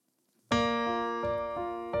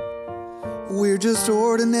We're just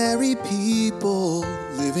ordinary people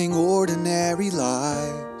living ordinary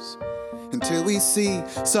lives until we see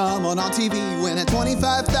someone on TV win a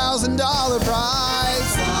 $25,000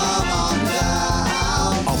 prize. Come on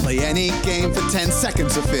down. I'll play any game for 10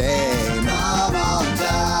 seconds of fame. Come on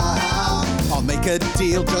down. I'll make a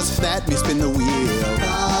deal, just let me spin the wheel.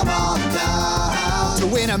 Come on down. To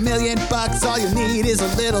win $1 million, all you need is a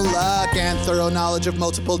little luck and thorough knowledge of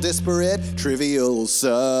multiple disparate trivial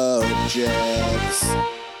subjects.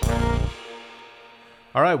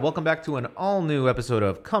 All right, welcome back to an all-new episode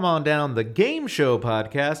of Come On Down, the game show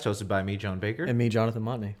podcast, hosted by me, John Baker. And me, Jonathan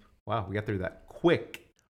Montney. Wow, we got through that quick.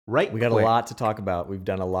 We got a lot to talk about. We've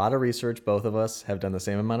done a lot of research. Both of us have done the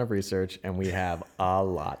same amount of research, and we have a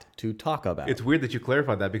lot to talk about. It's weird that you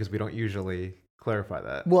clarified that because we don't usually clarify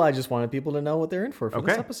that. Well, I just wanted people to know what they're in for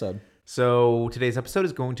this episode. So today's episode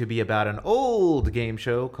is going to be about an old game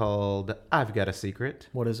show called I've Got a Secret.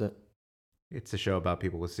 What is it? It's a show about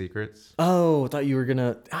people with secrets. Oh, I thought we were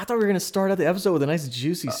gonna start out the episode with a nice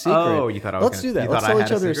juicy secret. Oh, you thought I was Let's do that. Let's tell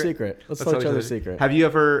each other a secret. Let's tell each other a secret. Have you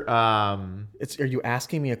ever Are you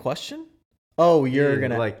asking me a question? Oh, you're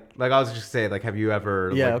gonna like I was just saying, like, have you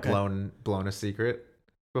ever blown a secret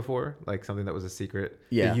before? Like something that was a secret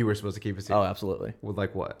that you were supposed to keep a secret? Oh, absolutely. Well,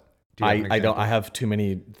 like what? I don't. I have too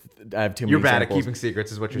many. You're bad at keeping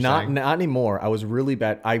secrets, is what you're saying. Not anymore. I was really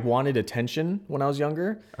bad. I wanted attention when I was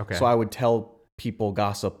younger. Okay. So I would tell people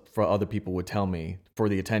gossip for other people would tell me for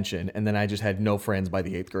the attention, and then I just had no friends by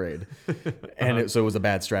the 8th grade, and so it was a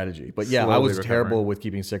bad strategy. But yeah, I was terrible with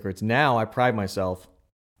keeping secrets. Now I pride myself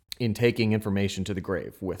in taking information to the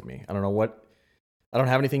grave with me. I don't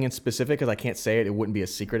have anything in specific because I can't say it. It wouldn't be a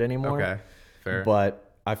secret anymore. Okay, fair.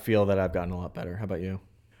 But I feel that I've gotten a lot better. How about you?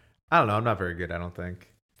 I don't know. I'm not very good, I don't think.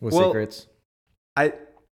 With secrets? I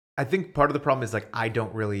think part of the problem is, like, I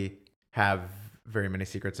don't really have very many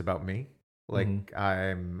secrets about me. Like,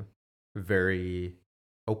 I'm very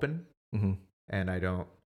open, and I don't,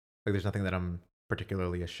 like, there's nothing that I'm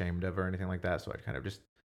particularly ashamed of or anything like that, so I kind of just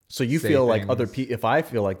So you feel like if I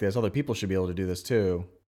feel like this, other people should be able to do this too?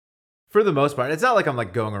 For the most part. It's not like I'm,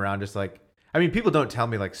 like, going around just, like, I mean, people don't tell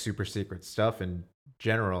me, like, super secret stuff in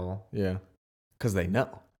general. Yeah, because they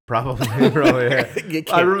know. Probably. Yeah. You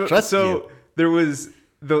can't trust you. There was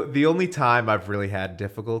the only time I've really had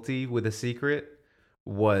difficulty with a secret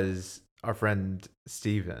was our friend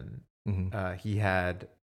Steven. He had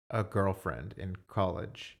a girlfriend in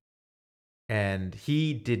college, and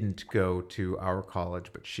he didn't go to our college,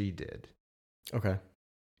 but she did. Okay.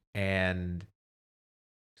 And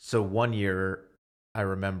so one year, I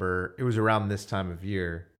remember it was around this time of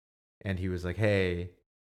year, and he was like, "Hey,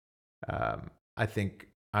 I think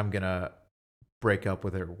I'm going to break up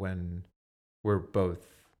with her when we're both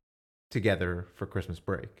together for Christmas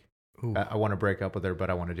break. I want to break up with her, but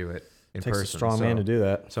I want to do it in person. Takes a strong man to do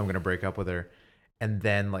that. So I'm going to break up with her." And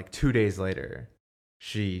then, like, 2 days later,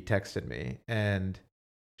 she texted me and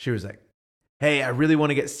she was like, "Hey, I really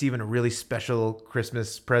want to get Steven a really special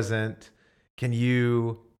Christmas present. Can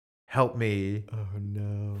you help me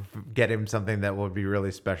get him something that would be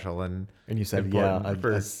really special?" And you said, "Yeah,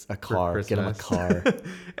 a car. Get him a car."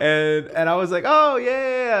 and I was like, "Oh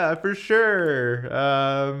yeah, for sure.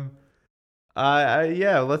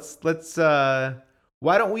 Let's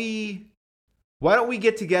why don't we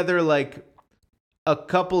get together, like, a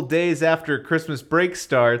couple days after Christmas break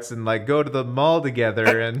starts and, like, go to the mall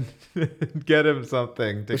together and get him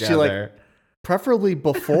something together." Was she like, preferably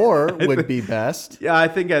before would be best. Yeah, I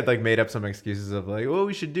think I'd, like, made up some excuses of, like, what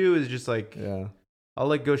we should do is just, like, I'll,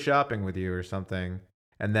 like, go shopping with you or something.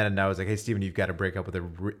 And then I was like, "Hey, Steven, you've got to break up with her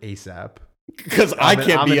ASAP." Because I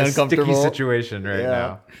can't be uncomfortable. I'm in a sticky situation right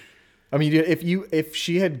now. I mean, if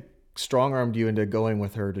she had strong-armed you into going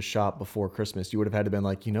with her to shop before Christmas, you would have had to been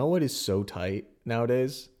like, you know what is so tight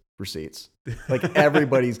nowadays? Receipts. Like,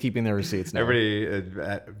 everybody's keeping their receipts now.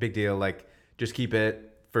 Everybody, big deal. Like, just keep it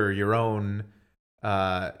for your own.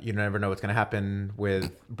 You never know what's going to happen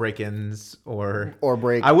with break-ins or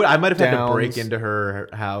break. I might have had to break into her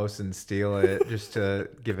house and steal it just to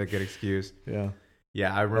give a good excuse.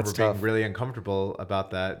 Yeah, I remember being really uncomfortable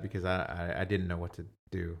about that because I didn't know what to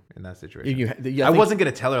do in that situation. I wasn't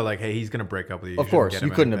going to tell her, like, "Hey, he's going to break up with you." Of course, you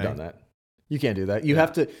couldn't have done that. You can't do that. You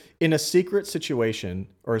have to, in a secret situation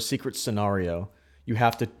or a secret scenario, you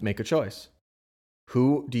have to make a choice.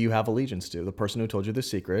 Who do you have allegiance to? The person who told you the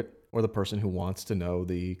secret or the person who wants to know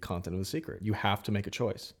the content of the secret? You have to make a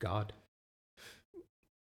choice. God.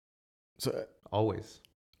 So always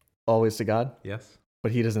to God? Yes.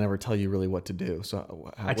 But he doesn't ever tell you really what to do.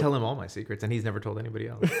 So I tell him all my secrets, and he's never told anybody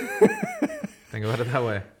else. Think about it that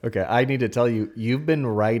way. Okay, I need to tell you, you've been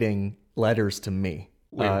writing letters to me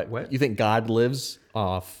Wait, what? You think God lives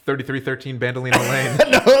off 3313 Bandolino Lane?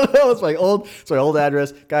 no, it's my old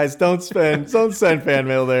address. Guys, don't send fan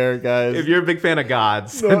mail there, guys. If you're a big fan of God,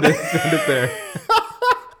 send it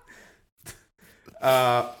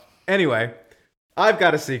there. Anyway, I've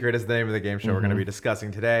Got a Secret is the name of the game show we're going to be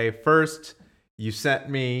discussing today. First, you sent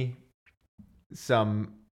me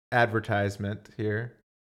some advertisement here.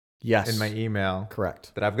 Yes. In my email.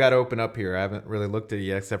 Correct. That I've got to open up here. I haven't really looked at it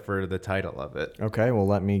yet except for the title of it. Okay, well,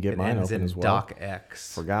 let me get mine open as well.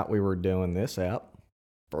 DocX. Forgot we were doing this app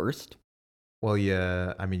first. Well,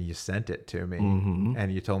 you sent it to me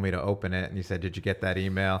and you told me to open it and you said, did you get that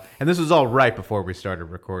email? And this was all right before we started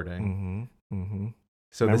recording.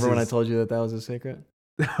 So remember when I told you that was a secret?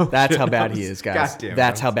 That's how bad he is, guys.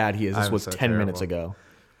 That's how bad he is. This was 10 minutes ago.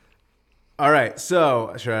 All right,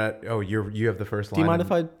 so you have the first line. Do you mind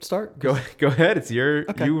if I start? Go ahead. It's your.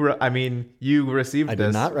 Okay. You received this. I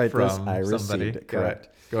did not write this. I received somebody. it. Correct.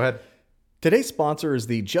 Go ahead. Today's sponsor is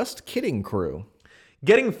the Just Kidding crew.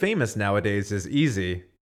 Getting famous nowadays is easy,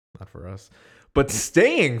 not for us, but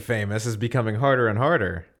staying famous is becoming harder and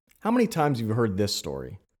harder. How many times have you heard this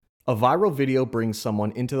story? A viral video brings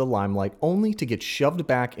someone into the limelight only to get shoved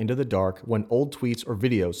back into the dark when old tweets or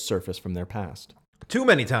videos surface from their past. Too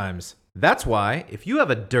many times. That's why, if you have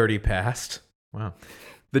a dirty past,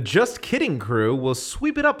 the Just Kidding crew will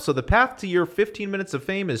sweep it up so the path to your 15 minutes of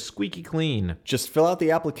fame is squeaky clean. Just fill out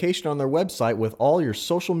the application on their website with all your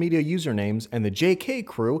social media usernames, and the JK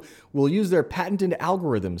crew will use their patented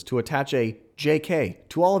algorithms to attach a JK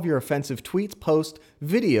to all of your offensive tweets, posts,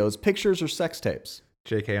 videos, pictures, or sex tapes.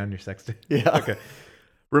 JK on your sex tape? Yeah. Okay.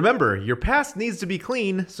 Remember, your past needs to be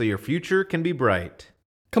clean so your future can be bright.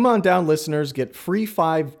 Come on down, listeners. Get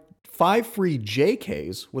five free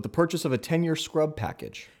JKs with the purchase of a 10-year scrub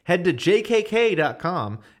package. Head to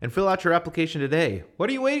jkk.com and fill out your application today. What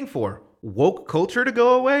are you waiting for? Woke culture to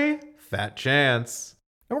go away? Fat chance.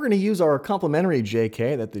 And we're going to use our complimentary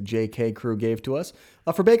JK that the JK crew gave to us.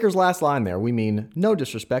 For Baker's last line there, we mean no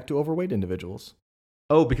disrespect to overweight individuals.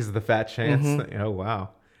 Oh, because of the fat chance? Oh, wow.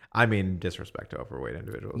 I mean, disrespect to overweight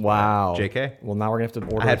individuals. Wow. JK? Well, now we're going to have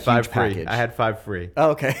to order I had a five huge free. package. I had 5 free. Oh,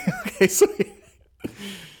 okay. Okay, sweet.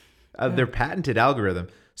 Their patented algorithm.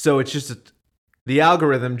 So it's just, the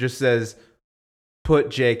algorithm just says, put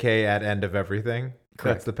JK at end of everything.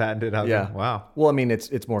 Correct. That's the patented algorithm. Yeah. Wow. Well, I mean,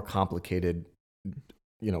 it's more complicated.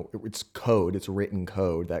 You know, it's code. It's written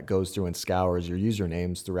code that goes through and scours your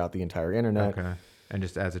usernames throughout the entire internet. Okay. And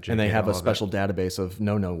just as a JK. And they have a special database of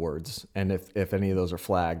no words. And if any of those are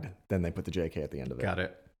flagged, then they put the JK at the end of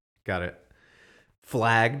it. Got it.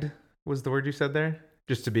 Flagged was the word you said there?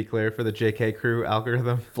 Just to be clear for the JK crew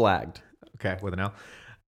algorithm. Flagged. Okay, with an L.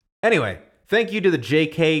 Anyway, thank you to the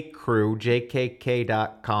JK crew,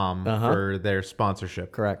 jkk.com, for their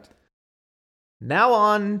sponsorship. Correct. Now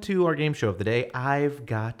on to our game show of the day. I've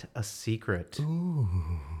Got a Secret. Ooh,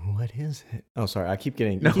 what is it? Oh, sorry. I keep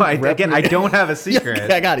getting... I don't have a secret.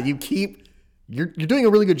 Yeah, I got it. You're doing a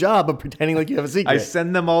really good job of pretending like you have a secret. I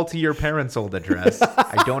send them all to your parents' old address.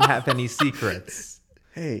 I don't have any secrets.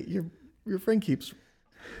 Hey, your friend keeps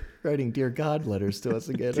writing Dear God letters to us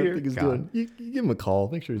again. Dear I don't think he's God. doing... You give him a call.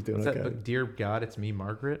 Make sure he's doing okay. That book, Dear God, It's Me,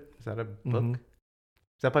 Margaret? Is that a book?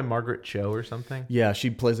 Is that by Margaret Cho or something? Yeah, she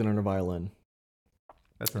plays it on her violin.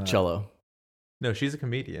 That's not Cello. No, she's a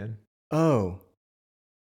comedian. Oh.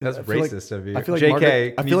 That's racist of you. I feel like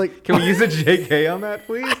JK. Can we use a JK on that,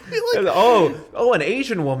 please? An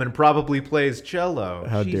Asian woman probably plays cello.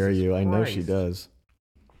 How Jesus dare you? Christ. I know she does.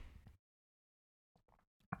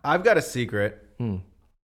 I've Got a Secret.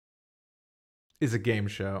 Is a game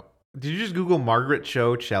show. Did you just Google Margaret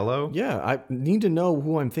Cho cello? Yeah, I need to know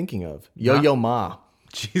who I'm thinking of. Yo-Yo Ma.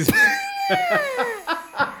 Jesus.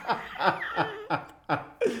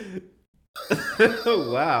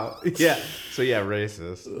 Wow. Yeah. So yeah,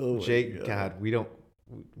 racist. Oh Jake. God, we don't.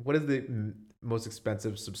 What is the most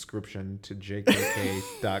expensive subscription to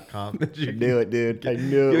jkk.com? I knew it, dude. I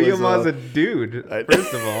knew it. Yo-Yo Ma's a dude.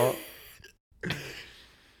 First of all.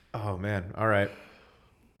 Oh man. All right.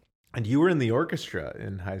 And you were in the orchestra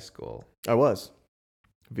in high school. I was.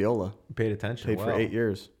 Viola. Paid attention. Played for 8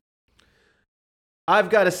 years. I've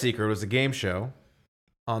Got a Secret was a game show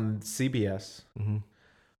on CBS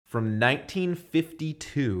from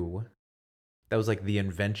 1952. That was like the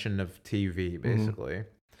invention of TV, basically,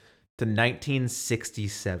 to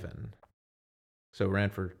 1967. So it ran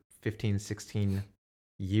for 15, 16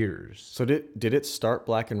 years. So did it start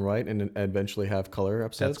black and white and eventually have color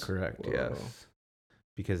episodes? That's correct, Whoa. yes.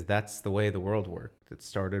 Because that's the way the world worked. It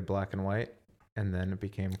started black and white, and then it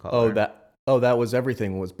became color. That was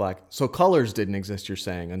everything was black. So colors didn't exist, you're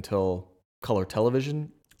saying, until color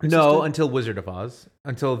television? No, until Wizard of Oz.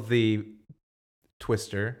 Until the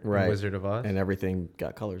Twister right. Wizard of Oz. And everything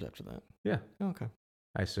got colors after that. Yeah. Oh, okay.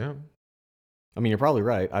 I assume. I mean, you're probably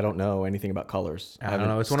right. I don't know anything about colors. I don't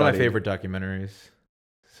know. It's one of my favorite documentaries.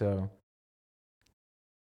 So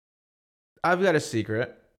I've got a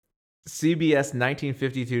secret. CBS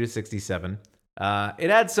 1952 to 67. It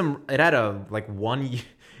had 4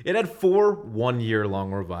 1-year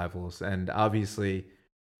long revivals, and obviously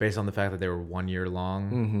based on the fact that they were 1 year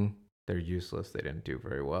long, they're useless. They didn't do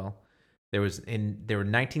very well. There were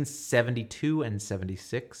 1972 and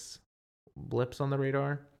 76 blips on the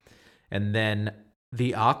radar. And then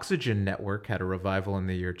the Oxygen Network had a revival in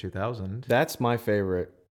the year 2000. That's my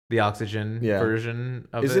favorite. The Oxygen version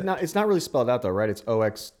of it. Is it not? It's not really spelled out though, right? It's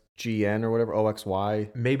OXGN or whatever,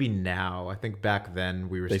 OXY. Maybe now. I think back then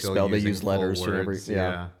we were they used letters for every.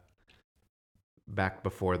 Yeah. Back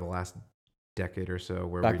before the last decade or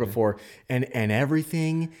so, and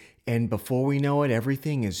everything, and before we know it,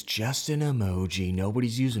 everything is just an emoji.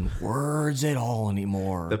 Nobody's using words at all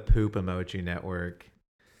anymore. The poop emoji network.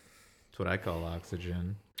 That's what I call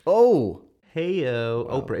Oxygen. Oh, heyo,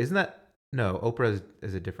 wow. Oprah. Isn't that? No, Oprah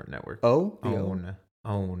is a different network. Own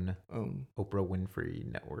Oprah Winfrey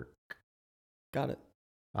Network. Got it.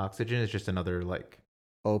 Oxygen is just another like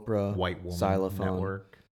Oprah white woman xylophone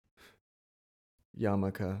network.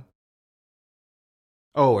 Yarmulke.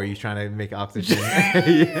 Oh, are you trying to make Oxygen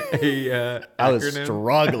I was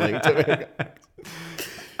struggling to make.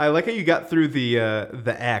 I like how you got through the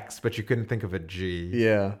X, but you couldn't think of a G.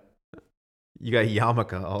 Yeah. You got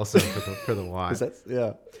Yarmulke also for the Y.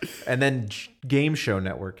 Yeah. And then Game Show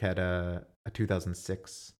Network had a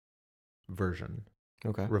 2006 version.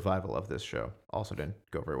 Okay. Revival of this show. Also didn't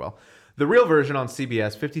go very well. The real version on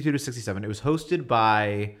CBS, 52 to 67, it was hosted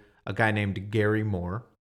by a guy named Gary Moore.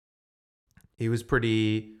 He was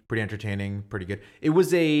pretty entertaining, pretty good. It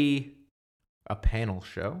was a panel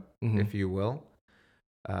show, if you will.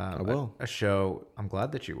 I will. A show, I'm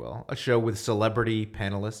glad that you will. A show with celebrity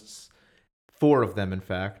panelists. 4 of them, in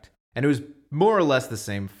fact. And it was more or less the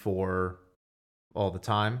same for all the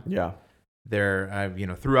time. Yeah.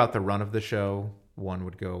 Throughout the run of the show, one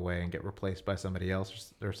would go away and get replaced by somebody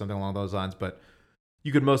else or something along those lines. But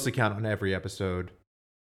you could mostly count on every episode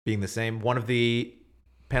being the same. One of the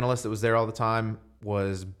panelists that was there all the time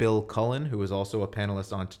was Bill Cullen, who was also a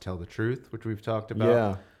panelist on To Tell the Truth, which we've talked about.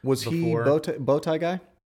 Yeah. Was before. He bow tie guy?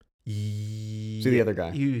 Yeah. The other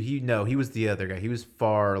guy. He was the other guy. He was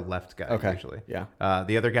far left guy. Okay. Usually. Yeah.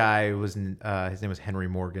 The other guy was his name was Henry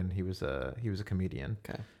Morgan. He was a comedian.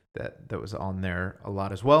 Okay. That was on there a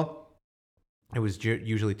lot as well. It was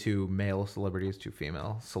usually 2 male celebrities, 2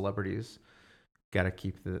 female celebrities. Got to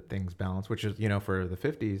keep the things balanced, which is for the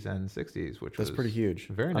 50s and 60s, which that's pretty huge.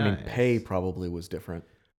 Very nice. I mean, pay probably was different.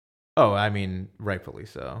 Oh, I mean, rightfully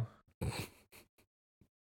so.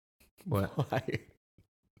 What? Why?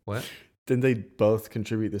 What? Didn't they both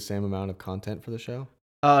contribute the same amount of content for the show?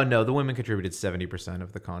 No, the women contributed 70%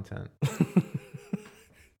 of the content.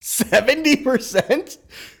 70%?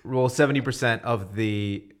 Well, 70% of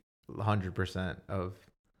the 100% of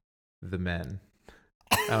the men.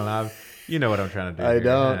 I don't know. You know what I'm trying to do. I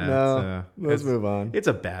don't know. Let's move on. It's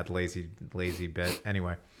a bad, lazy bit.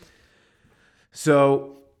 Anyway.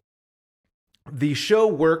 So the show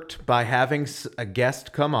worked by having a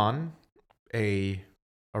guest come on, a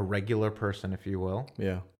regular person, if you will.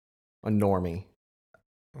 Yeah. A normie.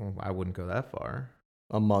 Well, I wouldn't go that far.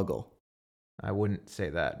 A muggle. I wouldn't say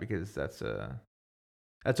that because that's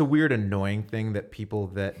a weird, annoying thing that people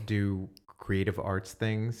that do creative arts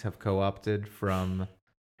things have co-opted from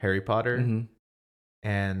Harry Potter. Mm-hmm.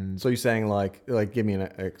 And so you're saying like give me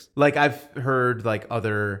an like I've heard like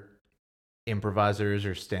other improvisers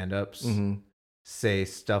or stand-ups say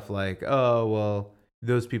stuff like, oh well,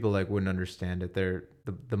 those people like wouldn't understand it. They're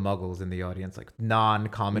the muggles in the audience, like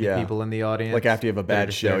non-comedy people in the audience. Like after you have a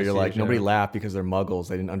bad show, you're like, nobody laughed because they're muggles.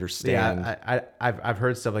 They didn't understand. Yeah, I've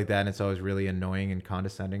heard stuff like that, and it's always really annoying and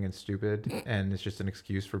condescending and stupid, and it's just an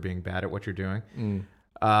excuse for being bad at what you're doing.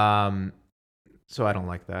 So I don't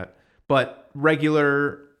like that. But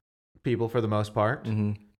regular people, for the most part,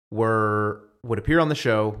 would appear on the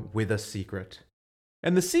show with a secret,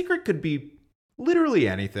 and the secret could be literally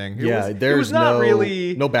anything. There was not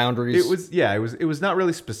really no boundaries. It was not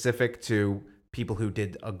really specific to people who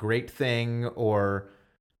did a great thing or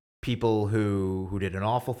people who did an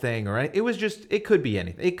awful thing, or it was just, it could be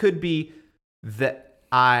anything. It could be that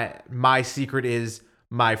my secret is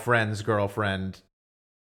my friend's girlfriend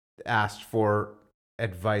asked for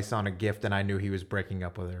advice on a gift and I knew he was breaking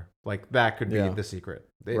up with her. Like that could be the secret.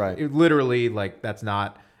 It literally, like, that's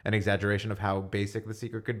not an exaggeration of how basic the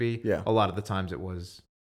secret could be. Yeah. A lot of the times it was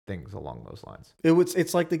things along those lines.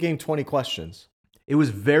 It's like the game 20 Questions. It was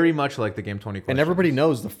very much like the game 20 Questions. And everybody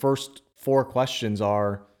knows the first 4 questions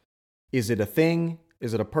are, is it a thing?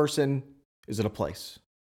 Is it a person? Is it a place?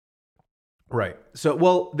 Right. So,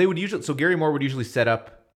 Gary Moore would usually set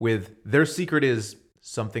up with their secret is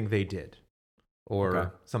something they did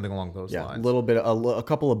or something along those lines. A little bit, a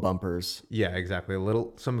couple of bumpers. Yeah, exactly.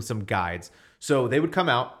 Some guides. So they would come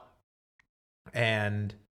out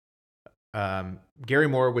and Gary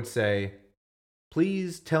Moore would say,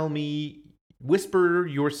 please tell me, whisper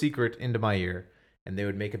your secret into my ear. And they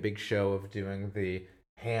would make a big show of doing the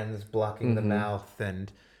hands blocking the mouth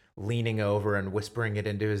and leaning over and whispering it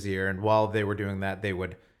into his ear. And while they were doing that, they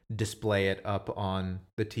would display it up on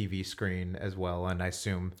the TV screen as well. And I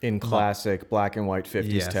assume in classic black and white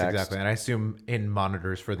 50s yes, text. Exactly. And I assume in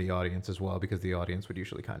monitors for the audience as well, because the audience would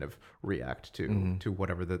usually kind of react to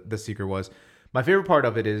whatever the secret was. My favorite part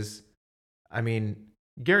of it is, I mean,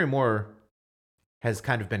 Gary Moore has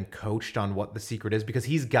kind of been coached on what the secret is because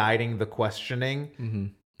he's guiding the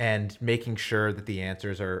questioning and making sure that the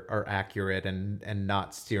answers are accurate and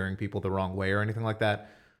not steering people the wrong way or anything like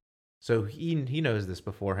that. So he knows this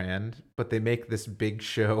beforehand, but they make this big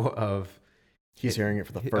show of he's hearing it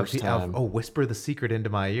for the first time. Whisper the secret into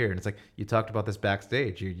my ear. And it's like, you talked about this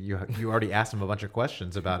backstage. You already asked him a bunch of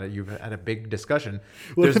questions about it. You've had a big discussion.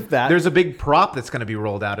 There's a big prop that's going to be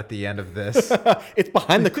rolled out at the end of this. It's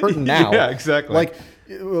behind the curtain now. Yeah, exactly. Like,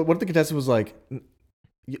 what if the contestant was like,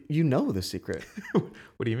 you know the secret?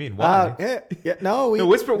 What do you mean? Why? No,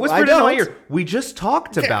 whisper it into my ear. We just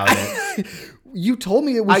talked about it. You told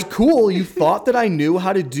me it was cool. You thought that I knew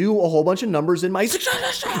how to do a whole bunch of numbers in my...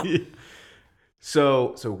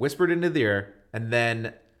 So whispered into the ear, and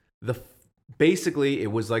then basically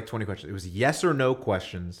it was like 20 questions. It was yes or no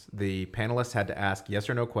questions. The panelists had to ask yes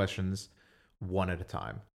or no questions one at a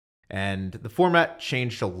time. And the format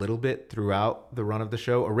changed a little bit throughout the run of the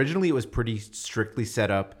show. Originally, it was pretty strictly set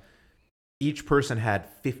up. Each person had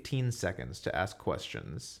 15 seconds to ask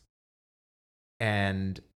questions.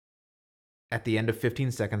 And at the end of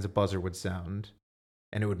 15 seconds, a buzzer would sound,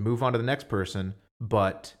 and it would move on to the next person,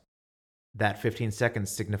 but that 15 seconds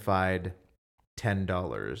signified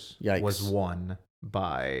 $10 was won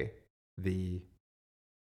by the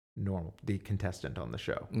contestant on the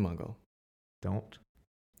show. Mungo. Don't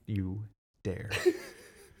you dare.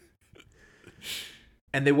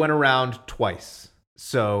 And they went around twice.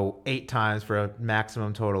 So 8 times for a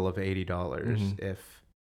maximum total of $80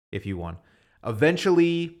 if you won.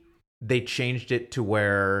 Eventually, they changed it to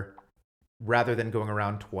where rather than going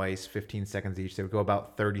around twice, 15 seconds each, they would go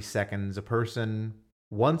about 30 seconds a person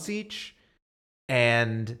once each.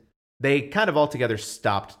 And they kind of altogether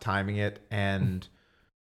stopped timing it. And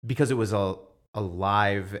because it was a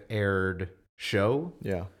live aired show,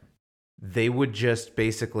 they would just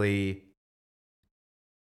basically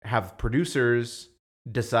have producers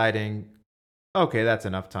deciding, okay, that's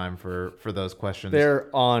enough time for those questions. They're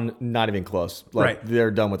on not even close. Right. They're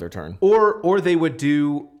done with their turn. Or they would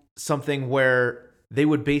do something where they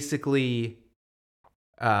would basically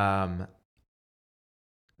think,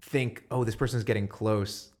 oh, this person's getting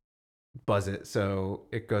close, buzz it so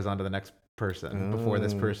it goes on to the next person before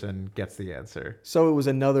this person gets the answer. So it was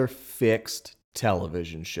another fixed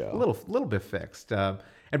television show. A little bit fixed. And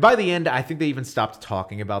by the end, I think they even stopped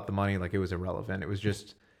talking about the money. Like, it was irrelevant. It was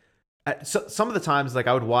just... So, some of the times, like,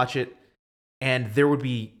 I would watch it, and there would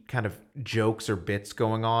be kind of jokes or bits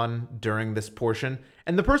going on during this portion,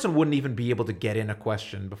 and the person wouldn't even be able to get in a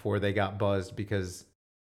question before they got buzzed because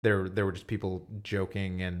there were just people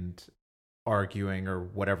joking and arguing or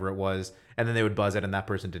whatever it was, and then they would buzz it, and that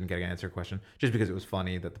person didn't get to answer a question just because it was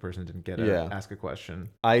funny that the person didn't get to ask a question.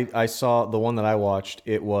 I saw the one that I watched.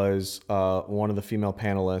 It was one of the female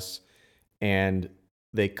panelists, and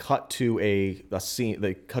they cut to a scene.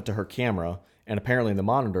 They cut to her camera, and apparently in the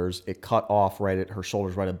monitors, it cut off right at her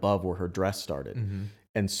shoulders, right above where her dress started. Mm-hmm.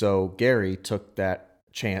 And so Gary took that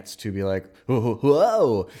chance to be like,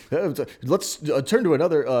 whoa, let's turn to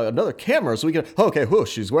another camera so we can. Okay,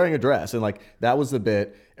 whoosh, she's wearing a dress, and like that was the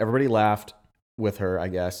bit. Everybody laughed with her, I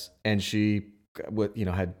guess, and she,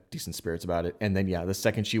 had decent spirits about it. And then the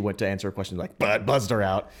second she went to answer a question, like buzzed her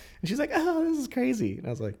out, and she's like, oh, this is crazy. And I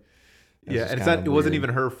was like. Yeah, and it wasn't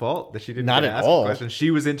even her fault that she didn't ask a question.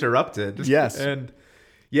 She was interrupted. Yes. And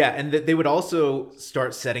they would also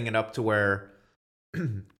start setting it up to where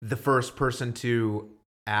the first person to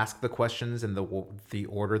ask the questions in the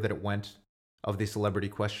order that it went of the celebrity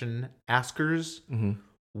question askers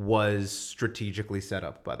was strategically set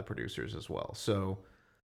up by the producers as well. So,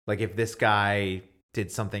 like, if this guy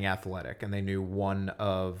did something athletic and they knew one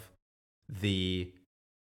of the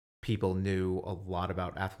people knew a lot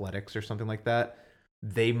about athletics or something like that,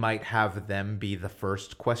 they might have them be the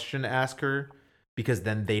first question asker, because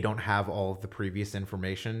then they don't have all of the previous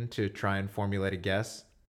information to try and formulate a guess.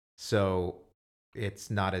 So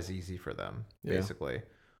it's not as easy for them, basically.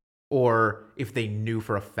 Or if they knew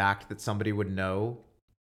for a fact that somebody would know,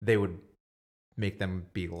 they would make them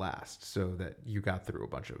be last so that you got through a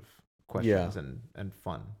bunch of questions and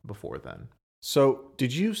fun before then. So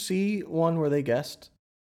did you see one where they guessed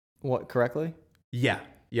what correctly? Yeah,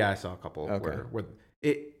 I saw a couple where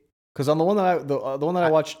it, because on the one that I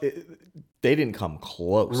watched, they didn't come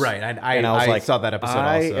close. Right, I saw that episode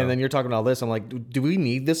also. And then you're talking about this. I'm like, do we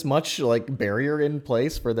need this much like barrier in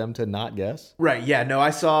place for them to not guess? Right. Yeah. No, I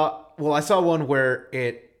saw one where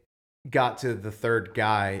it got to the third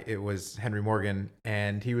guy. It was Henry Morgan,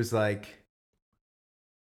 and he was like,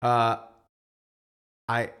 I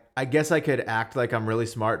guess I could act like I'm really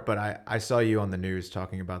smart, but I saw you on the news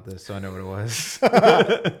talking about this, so I know what it was."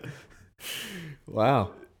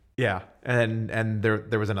 Wow. Yeah, and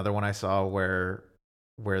there was another one I saw where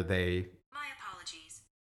they. My apologies.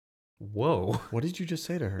 Whoa! What did you just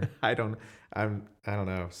say to her? I don't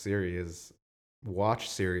know. Siri is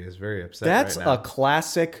very upset. That's right now. a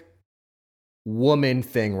classic woman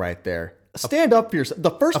thing right there. Stand up for yourself.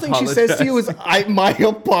 The first thing she says to you is, "My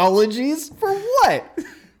apologies for what?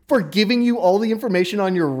 For giving you all the information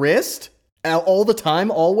on your wrist all the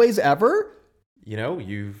time, always, ever." You know,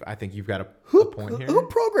 I think you've got a point here. Who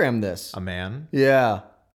programmed this? A man. Yeah,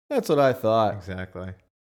 that's what I thought. Exactly.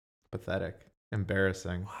 Pathetic.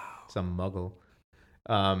 Embarrassing. Wow. Some muggle.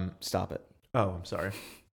 Stop it. Oh, I'm sorry.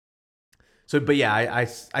 So, but yeah,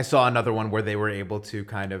 I saw another one where they were able to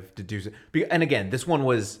kind of deduce it. And again, this one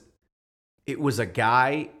was a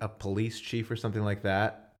guy, a police chief or something like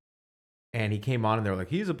that. And he came on and they were like,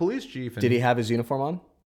 he's a police chief. And did he have his uniform on?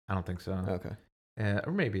 I don't think so. Okay.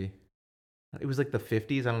 Or maybe. It was like the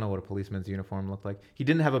 50s. I don't know what a policeman's uniform looked like. He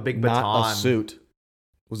didn't have a big baton. Not a suit.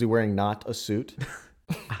 Was he wearing not a suit?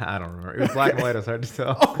 I don't remember. It was black and white. It was hard to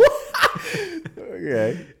tell.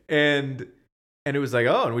 Okay. And it was like,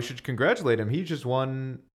 oh, and we should congratulate him. He just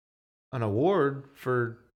won an award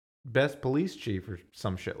for best police chief or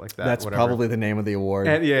some shit like that. That's probably the name of the award.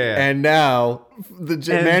 And, yeah. And now the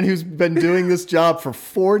man who's been doing this job for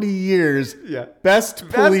 40 years, best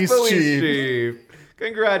police chief.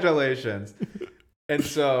 Congratulations. And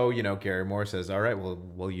so, you know, Gary Moore says, all right, well,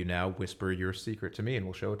 will you now whisper your secret to me and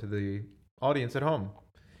we'll show it to the audience at home?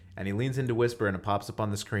 And he leans in to whisper and it pops up on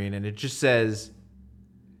the screen and it just says,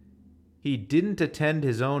 he didn't attend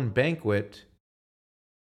his own banquet.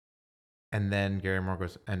 And then Gary Moore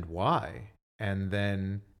goes, and why? And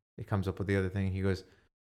then it comes up with the other thing. He goes,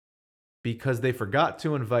 because they forgot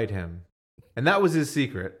to invite him. And that was his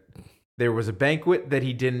secret. There was a banquet that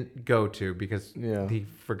he didn't go to because they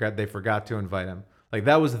forgot to invite him. Like,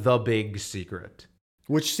 that was the big secret.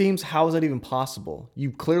 Which seems, how is that even possible?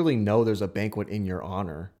 You clearly know there's a banquet in your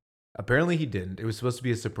honor. Apparently he didn't. It was supposed to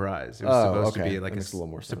be a surprise. It was supposed to be like a little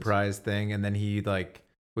more surprise thing. And then he like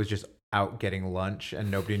was just out getting lunch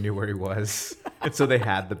and nobody knew where he was. And so they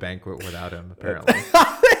had the banquet without him, apparently.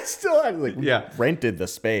 They still had rented the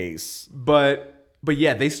space. But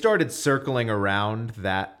yeah, they started circling around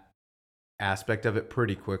that aspect of it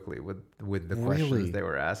pretty quickly with the questions they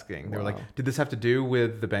were asking. They were like, did this have to do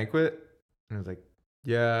with the banquet? And I was like,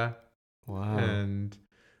 yeah. Wow.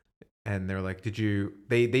 And they're like, did you,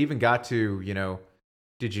 they even got to, you know,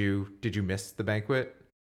 did you miss the banquet?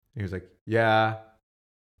 And he was like, yeah.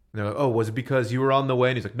 And they're like, oh, was it because you were on the way?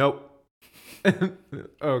 And he's like, nope.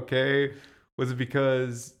 Okay. Was it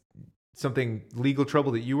because something legal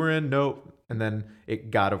trouble that you were in? Nope. And then it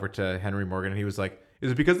got over to Henry Morgan and he was like,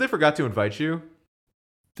 is it because they forgot to invite you?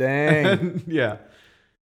 Dang. Yeah.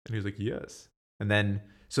 And he was like, yes. And then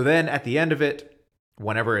at the end of it,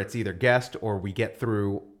 whenever it's either guessed or we get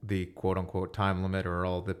through the quote unquote time limit or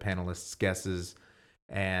all the panelists' guesses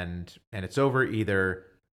and it's over, either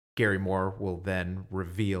Gary Moore will then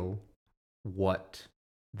reveal what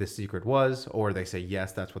the secret was, or they say,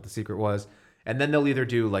 yes, that's what the secret was. And then they'll either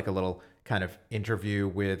do like a little kind of interview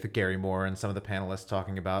with Gary Moore and some of the panelists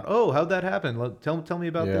talking about, oh, how'd that happen? Tell me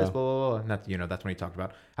about this, blah, blah, blah. And that, you know, that's when he talked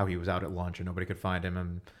about how he was out at lunch and nobody could find him.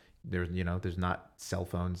 And there's not cell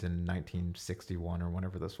phones in 1961 or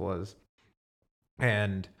whenever this was.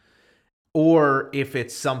 Or if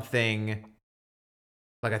it's something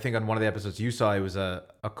like, I think on one of the episodes you saw, it was a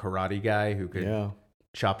karate guy who could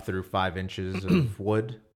chop through 5 inches of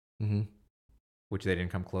wood. Mm-hmm. Which they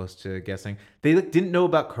didn't come close to guessing. They didn't know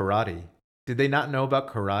about karate. Did they not know about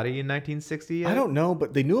karate in 1960 yet? I don't know,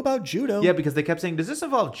 but they knew about judo. Yeah, because they kept saying, does this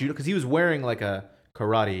involve judo? Because he was wearing like a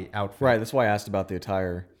karate outfit. Right, that's why I asked about the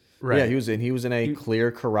attire. Right. Yeah, he was in a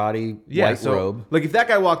clear karate white robe. Like if that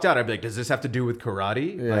guy walked out, I'd be like, does this have to do with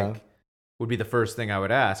karate? Yeah. Like would be the first thing I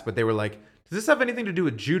would ask. But they were like, does this have anything to do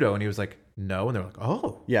with judo? And he was like, no. And they're like,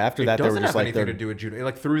 oh. Yeah, after that, they were just like, anything to do with judo. It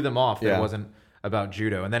like threw them off that it wasn't about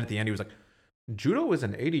judo. And then at the end, he was like, judo is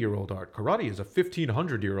an 80-year-old art. Karate is a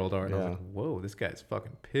 1,500-year-old art. And I was like, whoa, this guy's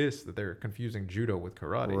fucking pissed that they're confusing judo with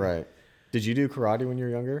karate. Right. Did you do karate when you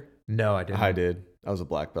were younger? No, I didn't. I did. I was a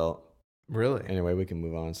black belt. Really? Anyway, we can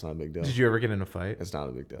move on. It's not a big deal. Did you ever get in a fight? It's not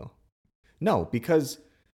a big deal. No, because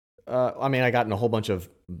I mean, I got in a whole bunch of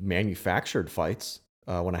manufactured fights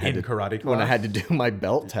when I had karate class? When I had to do my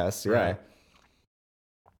belt tests. Yeah. Right.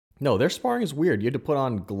 No, their sparring is weird. You had to put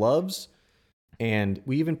on gloves, and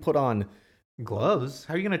we even put on gloves.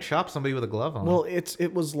 How are you gonna chop somebody with a glove on? Well,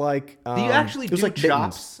 it was like do you actually do like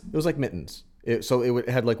chops? Mittens. It was like mittens. It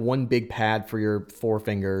had like one big pad for your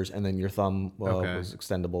forefingers, and then your thumb was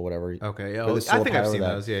extendable, whatever. Okay, I think I've seen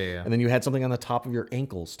those. Yeah. And then you had something on the top of your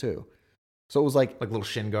ankles too. So it was like little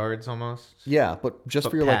shin guards almost. Yeah, but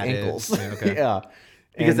for your like ankles. Yeah, okay. Yeah,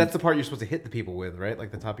 because that's the part you're supposed to hit the people with, right?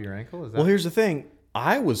 Like the top of your ankle. Is that... Well, here's the thing.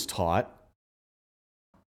 I was taught.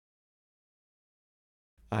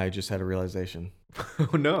 I just had a realization.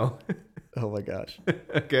 Oh no! Oh my gosh.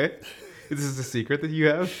 Okay. Is this a secret that you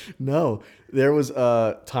have? No. There was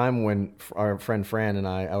a time when our friend Fran and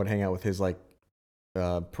I would hang out with his like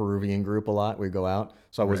Peruvian group a lot. We'd go out.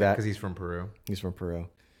 So I was because he's from Peru. He's from Peru.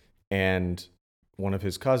 And one of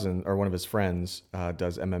his cousins or one of his friends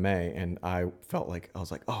does MMA. And I felt like, I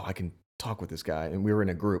was like, oh, I can talk with this guy. And we were in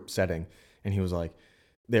a group setting. And he was like,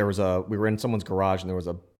 we were in someone's garage and there was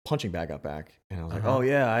a punching bag out back. And I was like, oh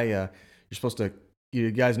yeah, you're supposed to, you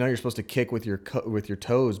guys know you're supposed to kick with your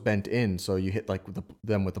toes bent in, so you hit like with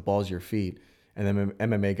the balls of your feet. And then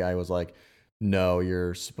MMA guy was like, no,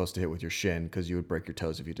 you're supposed to hit with your shin because you would break your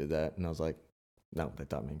toes if you did that. And I was like, no, they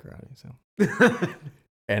taught me in karate. So,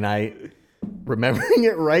 and I remembering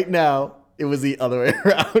it right now, it was the other way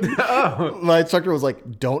around. Oh. My instructor was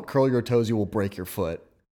like, don't curl your toes, you will break your foot.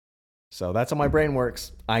 So that's how my brain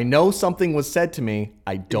works. I know something was said to me.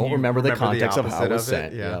 I don't remember the context of how it was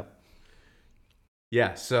said. Yeah. Yep.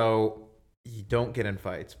 Yeah, so you don't get in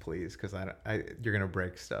fights, please, because you're gonna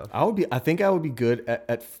break stuff. I think I would be good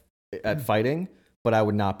at fighting, but I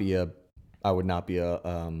would not be a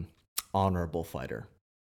honorable fighter.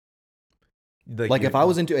 Like if I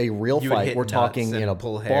was into a real fight, we're talking in a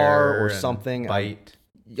bar or something. Bite.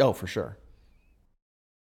 Oh, for sure.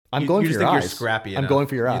 I'm going for your eyes. You're scrappy enough. I'm going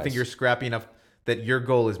for your eyes. You think you're scrappy enough that your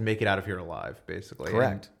goal is make it out of here alive, basically.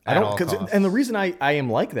 Correct. And the reason I am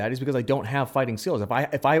like that is because I don't have fighting skills.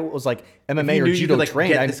 If I was like MMA or judo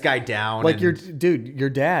trained, get this guy down. Like your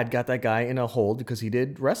dad got that guy in a hold because he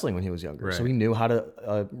did wrestling when he was younger, so he knew how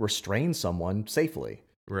to restrain someone safely.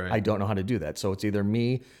 Right. I don't know how to do that, so it's either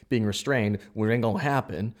me being restrained, which ain't gonna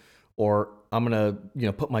happen, or I'm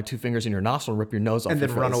gonna put my two fingers in your nostril and rip your nose off, and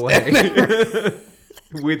then run away.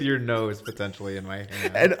 With your nose potentially in my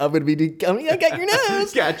hand. And I'm going to be coming, I got your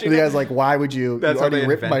nose. Got you. And the guy's like, why would you? That's you already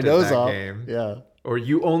ripped my nose off. Game. Yeah. Or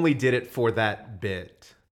you only did it for that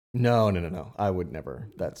bit. No. I would never.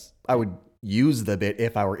 I would use the bit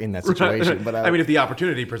if I were in that situation. But I mean, if the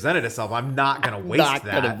opportunity presented itself, I'm not going to waste that.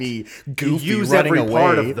 Not going to be goofy use running every away.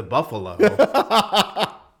 part of the buffalo.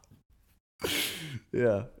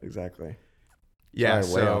 Yeah, exactly. Yeah,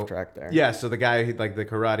 way off track there. Yeah, so the guy, like the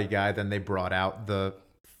karate guy, then they brought out the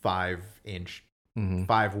 5-inch, 5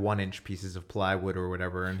 1-inch pieces of plywood or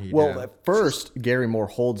whatever, and he. Well, at first, Gary Moore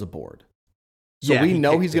holds a board, so we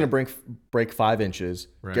know he's going to break 5 inches.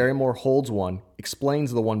 Right. Gary Moore holds one,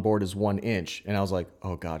 explains the one board is 1 inch, and I was like,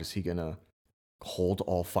 oh god, is he going to hold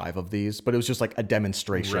all 5 of these? But it was just like a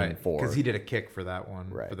demonstration for because he did a kick for that one,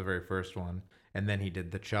 for the very first one, and then he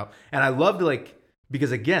did the chop, and I loved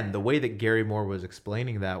because again, the way that Gary Moore was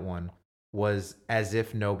explaining that one was as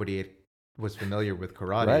if nobody was familiar with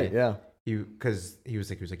karate. Right, yeah. Because he was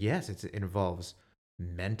like, yes, it involves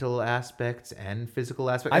mental aspects and physical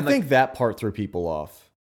aspects. I think that part threw people off.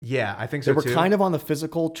 Yeah, I think so too. They were kind of on the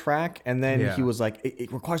physical track, and then he was like,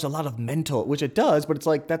 it requires a lot of mental, which it does, but it's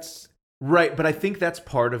like, that's... Right, but I think that's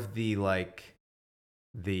part of the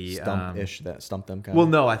Stump-ish, that stump them kind of... Well,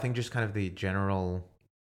 no, I think just kind of the general...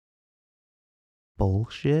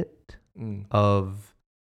 bullshit of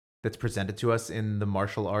that's presented to us in the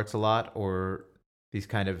martial arts a lot, or these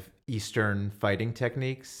kind of Eastern fighting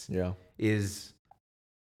techniques. Yeah, is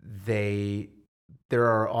there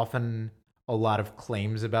are often a lot of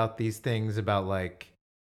claims about these things about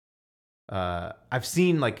I've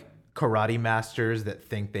seen karate masters that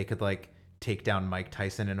think they could take down Mike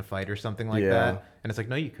Tyson in a fight or something like that, and it's like,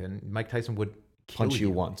 no, you couldn't. Mike Tyson would kill punch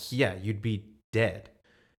you once. Yeah, you'd be dead.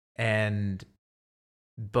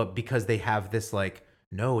 But because they have this like,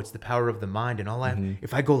 no, it's the power of the mind, and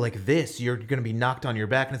if I go like this, you're gonna be knocked on your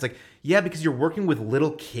back, and it's like, yeah, because you're working with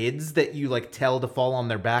little kids that you like tell to fall on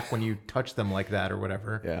their back when you touch them like that or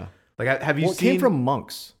whatever. Yeah. Like, have you seen? It came from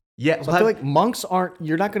monks. Yeah, so I feel like monks aren't.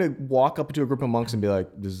 You're not gonna walk up to a group of monks and be like,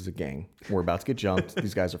 "This is a gang. We're about to get jumped.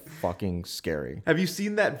 These guys are fucking scary." Have you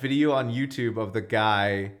seen that video on YouTube of the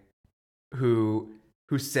guy who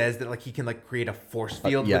says that like he can like create a force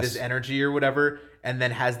field with his energy or whatever, and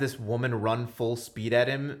then has this woman run full speed at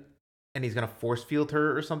him, and he's gonna force field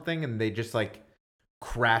her or something, and they just like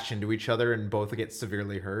crash into each other and both get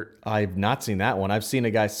severely hurt? I've not seen that one. I've seen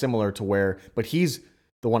a guy similar to where, but he's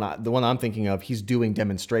the one I'm thinking of. He's doing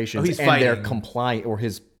demonstrations, he's and fighting. They're compliant, or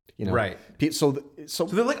his, right. So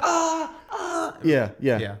they're like,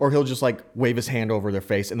 yeah. Or he'll just like wave his hand over their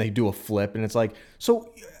face, and they do a flip, and it's like,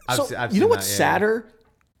 I've you know what's sadder?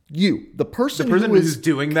 You, the person who's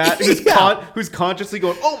doing that, who's consciously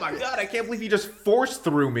going, oh my God, I can't believe he just forced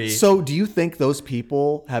through me. So do you think those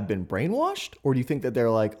people have been brainwashed? Or do you think that they're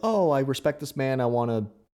like, oh, I respect this man, I want to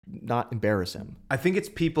not embarrass him? I think it's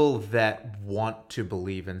people that want to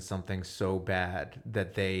believe in something so bad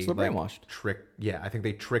that they're brainwashed. I think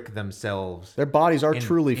they trick themselves. Their bodies are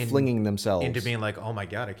truly flinging themselves into being like, oh my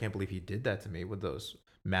God, I can't believe he did that to me with those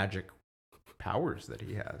magic powers that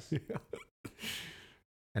he has. Yeah.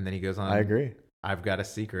 And then he goes on, I agree, I've got a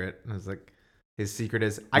secret. And I was like, his secret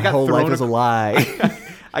is, My whole life is a lie.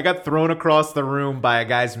 I got thrown across the room by a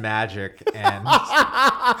guy's magic. And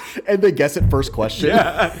and they guess it first question.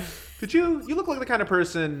 Yeah. You look like the kind of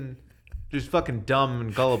person just fucking dumb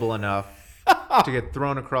and gullible enough to get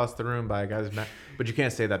thrown across the room by a guy's magic. But you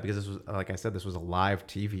can't say that because this was, like I said, this was a live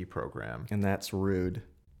TV program. And that's rude.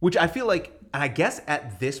 Which I feel like, and I guess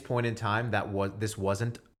at this point in time, this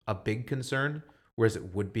wasn't a big concern. Whereas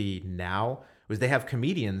it would be now, was they have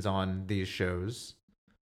comedians on these shows.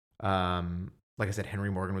 Like I said,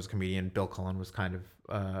 Henry Morgan was a comedian. Bill Cullen was kind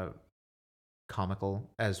of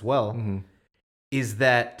comical as well. Mm-hmm. Is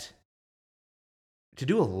that to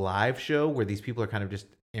do a live show where these people are kind of just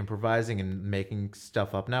improvising and making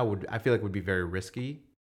stuff up now, I feel like would be very risky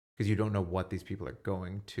because you don't know what these people are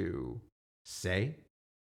going to say.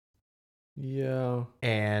 Yeah.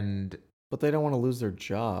 But they don't want to lose their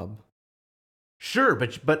job. Sure,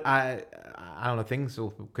 but I don't know. Things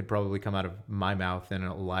could probably come out of my mouth in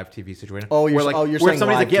a live TV situation. You're where saying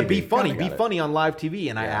somebody's like, yeah, TV. be funny on live TV,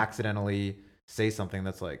 and I accidentally say something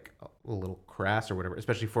that's like a little crass or whatever,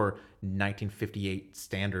 especially for 1958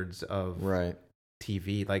 standards of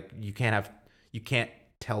TV. Like you can't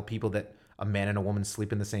tell people that a man and a woman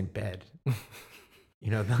sleep in the same bed.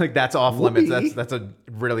 Like that's off limits. That's a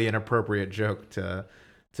really inappropriate joke to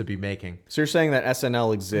be making. So you're saying that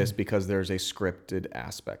SNL exists because there's a scripted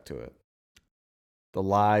aspect to it. The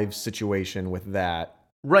live situation with that.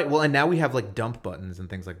 Right. Well, and now we have like dump buttons and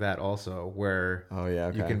things like that also where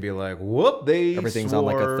you can be like, whoop, everything's on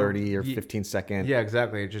like a 30 or 15 second. Yeah,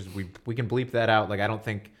 exactly. It just we can bleep that out. Like I don't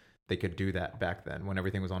think they could do that back then when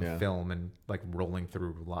everything was on film and like rolling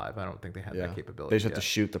through live. I don't think they had that capability. They just have to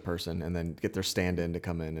shoot the person and then get their stand-in to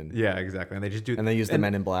come in and exactly. And they just do, and they use the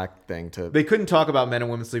Men in Black thing to. They couldn't talk about men and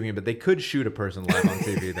women sleeping, but they could shoot a person live on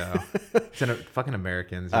TV though. It's fucking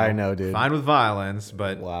Americans. I know, dude. Fine with violence,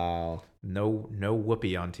 but wow, no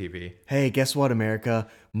whoopee on TV. Hey, guess what, America?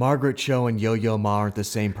 Margaret Cho and Yo-Yo Ma aren't the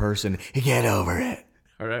same person. Get over it.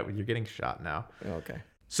 All right, well, you're getting shot now. Okay.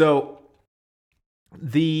 So.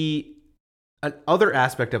 The other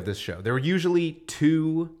aspect of this show, there were usually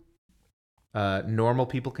two normal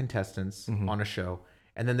people contestants on a show,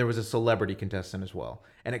 and then there was a celebrity contestant as well.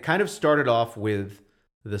 And it kind of started off with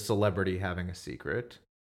the celebrity having a secret,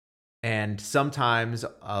 and sometimes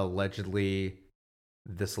allegedly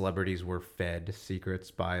the celebrities were fed secrets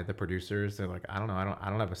by the producers. They're like, I don't know, I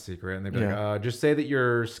don't have a secret, and they'd be like, just say that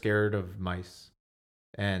you're scared of mice.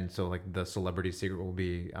 And so like the celebrity secret will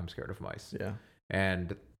be, I'm scared of mice. Yeah.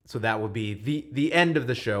 And so that would be the end of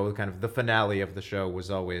the show, kind of the finale of the show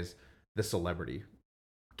was always the celebrity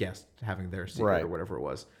guest having their secret or whatever it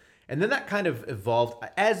was. And then that kind of evolved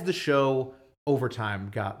as the show over time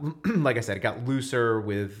got, like I said, it got looser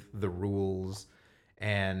with the rules.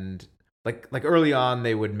 And like early on,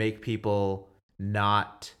 they would make people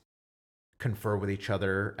not confer with each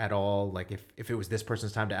other at all. Like if it was this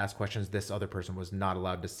person's time to ask questions, this other person was not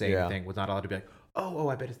allowed to say anything, was not allowed to be like, oh,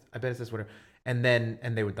 I bet it's this, whatever. And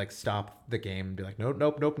they would like stop the game and be like, nope,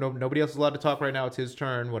 nobody else is allowed to talk right now. It's his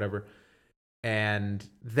turn, whatever. And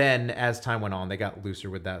then as time went on, they got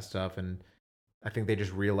looser with that stuff. And I think they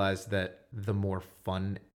just realized that the more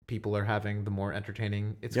fun people are having, the more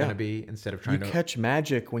entertaining it's going to be, instead of trying to catch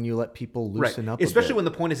magic when you let people loosen up. Especially when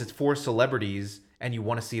the point is it's for celebrities and you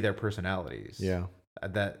want to see their personalities. Yeah.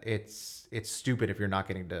 That it's stupid if you're not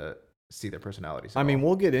getting to see their personalities. I mean,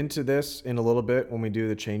 we'll get into this in a little bit when we do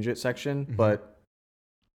the change it section, but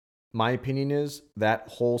my opinion is that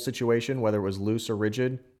whole situation, whether it was loose or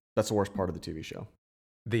rigid, that's the worst part of the TV show.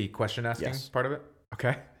 The question asking part of it?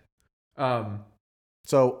 Okay.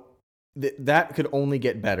 So that could only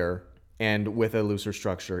get better, and with a looser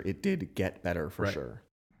structure, it did get better for sure.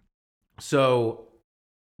 So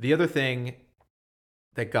the other thing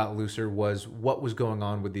that got looser was what was going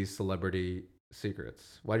on with these celebrity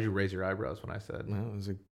secrets. Why did you raise your eyebrows when I said? No, it was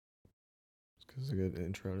a good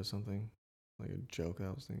intro to something, like a joke I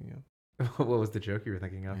was thinking of. What was the joke you were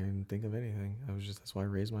thinking of? I didn't think of anything. That's why I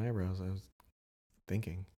raised my eyebrows. I was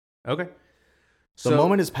thinking. Okay. The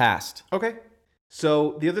moment is past. Okay.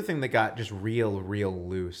 So the other thing that got just real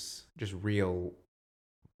loose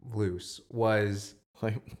was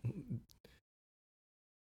like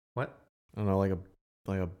what? I don't know, like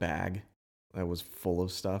a bag that was full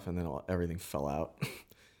of stuff, and then everything fell out.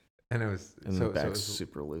 And the bag's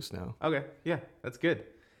super loose now. Okay, yeah, that's good.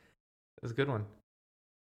 That's a good one.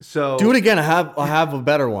 So do it again. I have a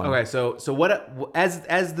better one. Okay, so what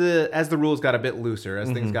as the rules got a bit looser,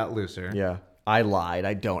 as things got looser. Yeah. I lied.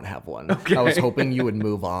 I don't have one. Okay. I was hoping you would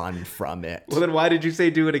move on from it. Well, then why did you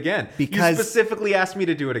say do it again? Because you specifically asked me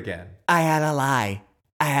to do it again. I had a lie.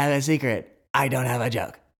 I had a secret. I don't have a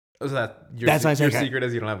joke. So that's my secret. Your secret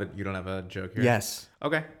is you don't have a joke here. Yes.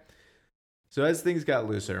 Okay. So as things got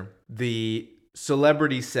looser, the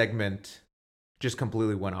celebrity segment just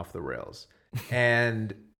completely went off the rails.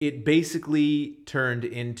 And it basically turned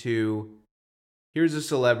into, here's a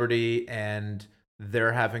celebrity and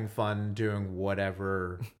they're having fun doing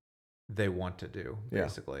whatever they want to do,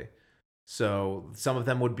 basically. Yeah. So some of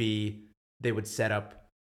them they would set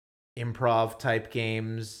up improv type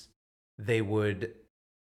games. They would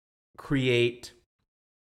create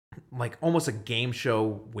like almost a game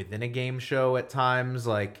show within a game show at times.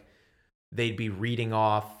 Like they'd be reading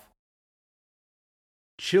off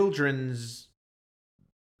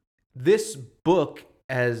this book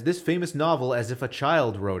as this famous novel as if a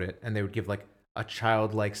child wrote it, and they would give like a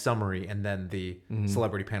childlike summary, and then the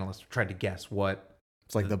celebrity panelists tried to guess what.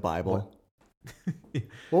 It's like the Bible.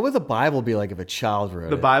 What would the Bible be like if a child wrote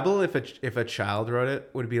it? The Bible, if a child wrote it,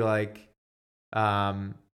 would be like,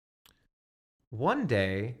 one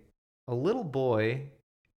day, a little boy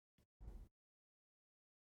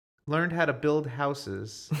learned how to build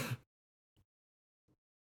houses.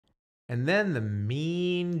 And then the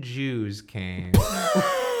mean Jews came.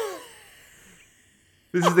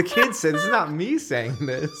 This is the kid saying. This is not me saying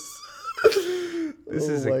this. This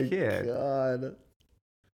is a kid. Oh my God.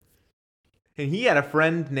 And he had a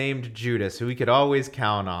friend named Judas who he could always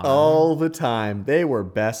count on. All the time. They were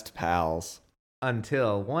best pals.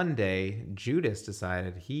 Until one day, Judas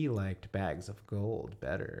decided he liked bags of gold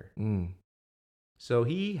better. So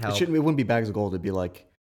he helped. It wouldn't be bags of gold. It'd be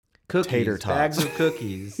like cookies, tater tots. Bags of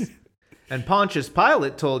cookies. And Pontius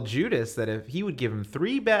Pilate told Judas that if he would give him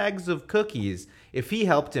 3 bags of cookies if he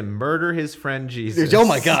helped him murder his friend Jesus. Oh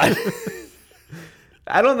my God.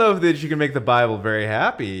 I don't know if you can make the Bible very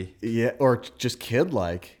happy. Yeah, or just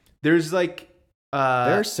kid-like. There's like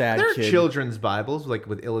they're sad. There are children's Bibles like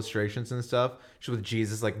with illustrations and stuff, just with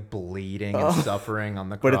Jesus like bleeding and suffering on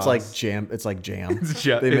the cross. But it's like jam. It's like jam.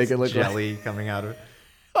 They make it look jelly coming out of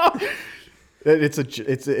it. It's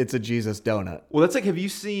a Jesus donut. Well, that's like, have you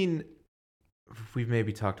seen? We've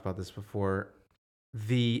maybe talked about this before.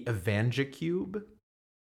 The EvangeCube.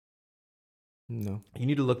 No. You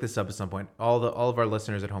need to look this up at some point. All of our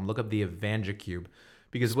listeners at home, look up the EvangeCube,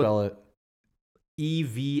 because spell it.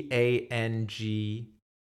 EvangeICube.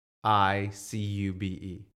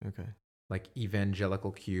 Okay. Like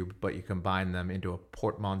evangelical cube, but you combine them into a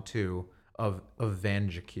portmanteau of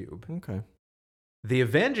EvangeCube. Okay. The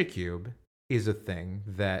EvangeCube is a thing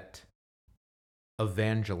that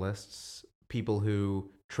evangelists, people who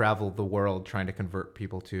travel the world trying to convert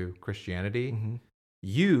people to Christianity,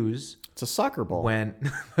 use. It's a soccer ball. When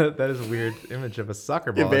that is a weird image of a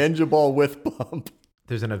soccer ball. Evangel with bump.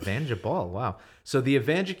 There's an Evangel ball. Wow. So the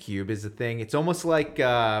EvangeCube is a thing. It's almost like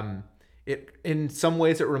it. In some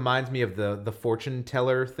ways, it reminds me of the fortune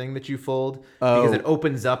teller thing that you fold, because it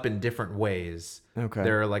opens up in different ways. Okay.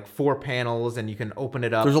 There are like 4 panels, and you can open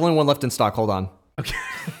it up. There's only one left in stock. Hold on. Okay.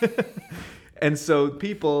 And so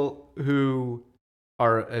people who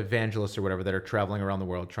are evangelists or whatever that are traveling around the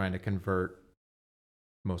world trying to convert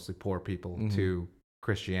mostly poor people to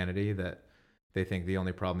Christianity, that They think the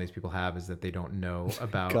only problem these people have is that they don't know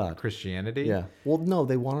about Christianity. Yeah. Well, no,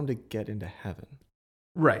 they want them to get into heaven.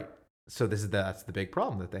 Right. So that's the big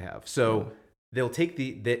problem that they have. So they'll take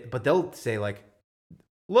but they'll say like,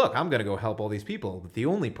 look, I'm going to go help all these people. But the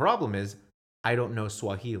only problem is I don't know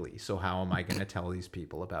Swahili. So how am I going to tell these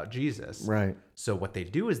people about Jesus? Right. So what they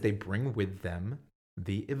do is they bring with them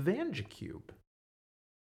the Evangicube.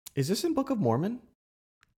 Is this in Book of Mormon?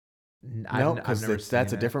 No, because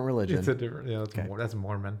that's a different religion. It's a different, that's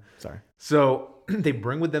Mormon. Sorry. So they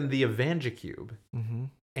bring with them the Evangicube,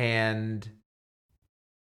 and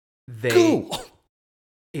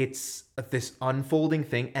it's this unfolding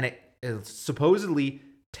thing, and it supposedly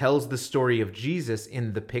tells the story of Jesus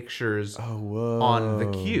in the pictures on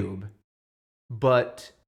the cube,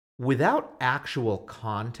 but without actual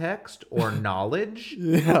context or knowledge.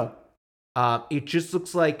 It just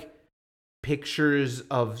looks like pictures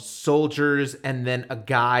of soldiers and then a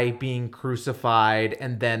guy being crucified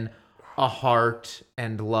and then a heart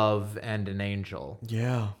and love and an angel.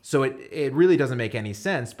 Yeah. So it really doesn't make any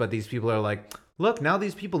sense, but these people are like, look, now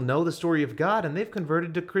these people know the story of God and they've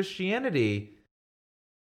converted to Christianity.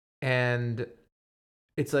 And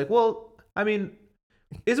it's like, well, I mean,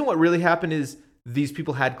 isn't what really happened is these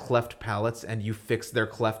people had cleft palates and you fixed their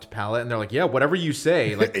cleft palate and they're like, yeah, whatever you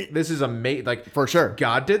say, like this is amazing. Like for sure.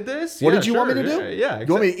 God did this. What did you want me to do? Yeah. You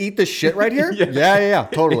want me to eat this shit right here? Yeah.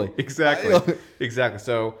 Totally. Exactly.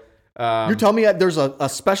 So you're telling me there's a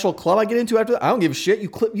special club I get into after that? I don't give a shit.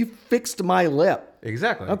 You fixed my lip.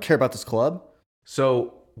 Exactly. I don't care about this club.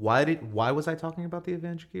 So why was I talking about the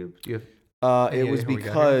Evangicube? It was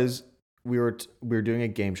because we were doing a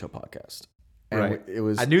game show podcast. And right. It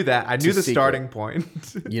was. I knew that. I knew the starting point.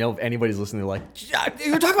 You know, if anybody's listening, they're like,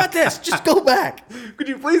 "You're talking about this. Just go back." Could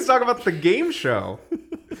you please talk about the game show?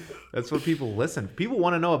 That's what people listen. People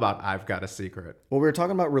want to know about. I've got a secret. Well, we were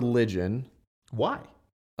talking about religion. Why?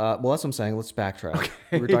 Well, that's what I'm saying. Let's backtrack. Okay.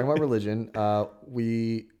 We were talking about religion.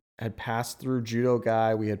 We had passed through Judo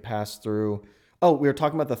Guy. We had passed through. Oh, we were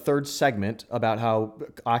talking about the third segment about how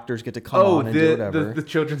actors get to come on and do whatever. The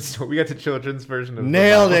children's story. We got the children's version of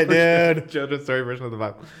Nailed the Bible. it, dude. Children's story version of the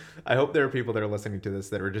Bible. I hope there are people that are listening to this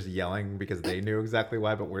that are just yelling because they knew exactly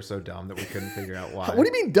why, but we're so dumb that we couldn't figure out why. What do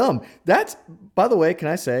you mean dumb? That's, by the way, can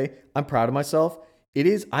I say, I'm proud of myself.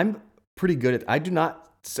 I'm pretty good at, I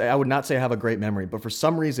would not say I have a great memory, but for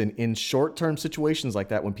some reason, in short-term situations like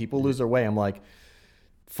that, when people lose their way, I'm like,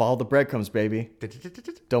 follow the breadcrumbs, baby.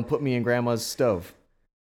 Don't put me in grandma's stove.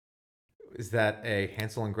 Is that a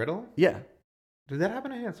Hansel and Gretel? Yeah. Did that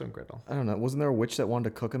happen to Hansel and Gretel? I don't know. Wasn't there a witch that wanted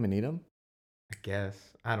to cook them and eat them? I guess.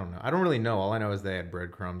 I don't know. I don't really know. All I know is they had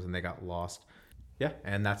breadcrumbs and they got lost. Yeah,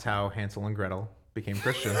 and that's how Hansel and Gretel became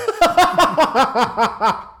Christian.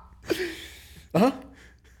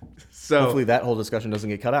 So hopefully that whole discussion doesn't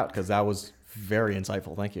get cut out because that was very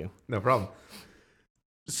insightful. Thank you. No problem.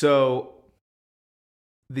 So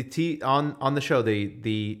on the show,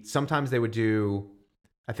 the sometimes they would do.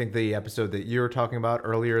 I think the episode that you were talking about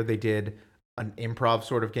earlier, they did an improv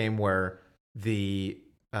sort of game where the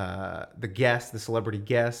celebrity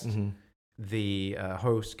guest, the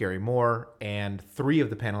host Gary Moore, and 3 of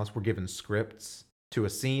the panelists were given scripts to a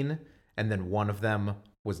scene, and then one of them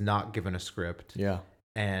was not given a script. Yeah,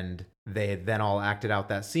 and they then all acted out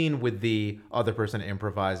that scene with the other person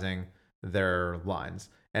improvising their lines,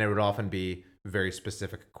 and it would often be very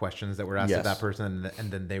specific questions that were asked of that person,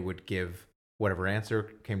 and then they would give whatever answer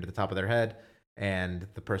came to the top of their head, and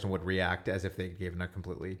the person would react as if they'd given a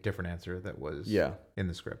completely different answer that was in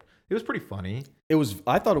the script. It was pretty funny.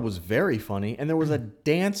 I thought it was very funny, and there was a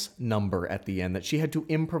dance number at the end that she had to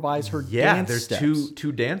improvise her dance steps. There's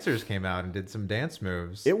two dancers came out and did some dance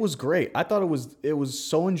moves. It was great. I thought it was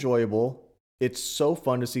so enjoyable. It's so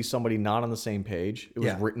fun to see somebody not on the same page. It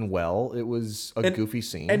was written well. It was a goofy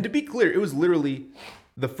scene. And to be clear, it was literally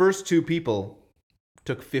the first 2 people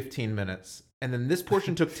took 15 minutes. And then this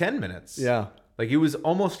portion took 10 minutes. Yeah. Like it was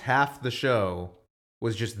almost half the show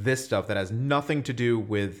was just this stuff that has nothing to do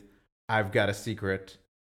with I've Got a Secret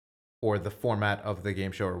or the format of the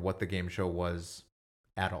game show or what the game show was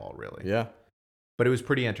at all, really. Yeah. But it was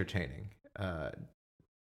pretty entertaining.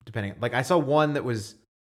 Depending, like I saw one that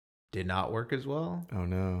did not work as well. Oh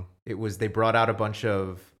no. They brought out a bunch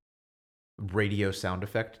of radio sound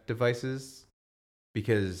effect devices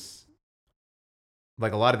because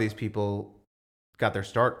like a lot of these people got their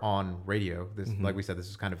start on radio. This, like we said, this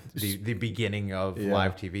is kind of the beginning of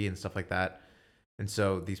live TV and stuff like that. And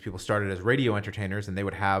so these people started as radio entertainers, and they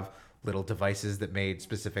would have little devices that made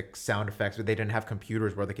specific sound effects, but they didn't have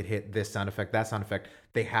computers where they could hit this sound effect, that sound effect.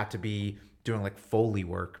 They had to be doing like Foley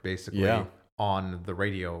work basically on the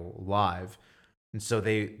radio live. And so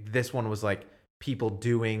this one was like people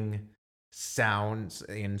doing sounds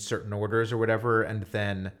in certain orders or whatever, and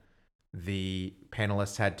then the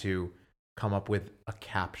panelists had to come up with a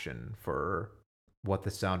caption for what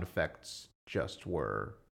the sound effects just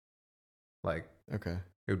were. Like, okay,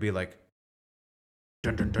 it would be like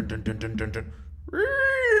dun dun dun dun dun dun dun dun,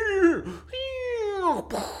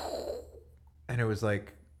 and it was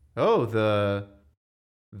like, oh,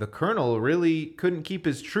 the colonel really couldn't keep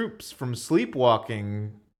his troops from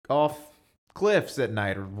sleepwalking off cliffs at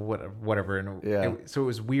night or whatever. And so it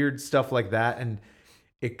was weird stuff like that, and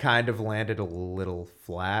it kind of landed a little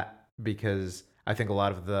flat because I think a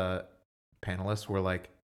lot of the panelists were like,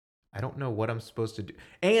 I don't know what I'm supposed to do.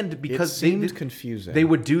 And because it seemed confusing. They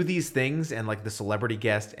would do these things, and like the celebrity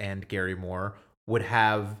guest and Gary Moore would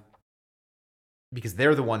have, because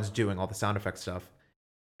they're the ones doing all the sound effect stuff,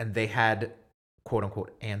 and they had quote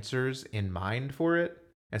unquote answers in mind for it.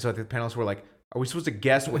 And so I think the panelists were like, are we supposed to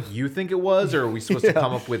guess what you think it was, or are we supposed to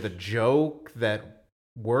come up with a joke that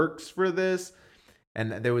works for this?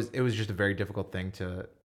 And it was just a very difficult thing to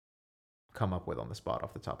come up with on the spot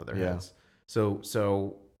off the top of their heads.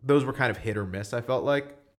 So those were kind of hit or miss, I felt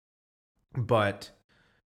like. But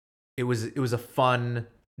it was a fun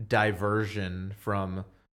diversion from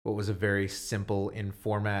what was a very simple in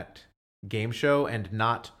format game show, and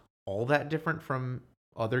not all that different from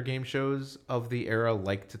other game shows of the era,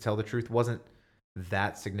 like To Tell the Truth wasn't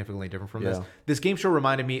that significantly different from this. This game show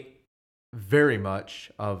reminded me very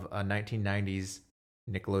much of a 1990s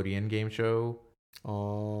Nickelodeon game show.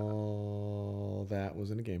 All that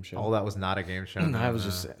wasn't a game show. All that was not a game show. I was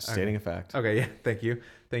just stating a fact. Okay, yeah, thank you.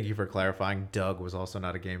 Thank you for clarifying. Doug was also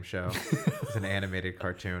not a game show. It's an animated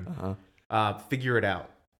cartoon. Figure It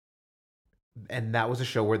Out. And that was a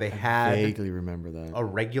show where they had... I vaguely remember that. A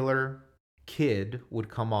regular kid would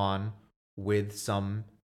come on with some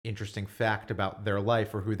interesting fact about their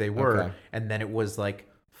life or who they were. Okay. And then it was like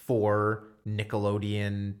 4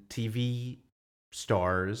 Nickelodeon TV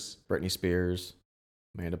stars. Britney Spears,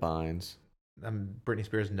 Amanda Bynes. Britney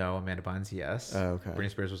Spears, no. Amanda Bynes, yes. Oh, okay.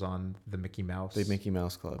 Britney Spears was on the Mickey Mouse. The Mickey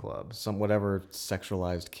Mouse Club. Some whatever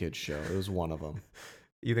sexualized kids show. It was one of them.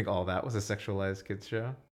 You think all that was a sexualized kids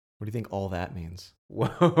show? What do you think all that means?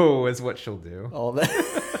 Whoa, is what she'll do. All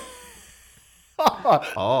that.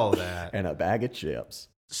 All that. And a bag of chips.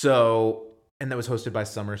 So, and that was hosted by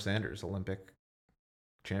Summer Sanders, Olympic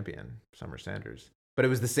champion, Summer Sanders. But it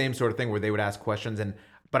was the same sort of thing where they would ask questions,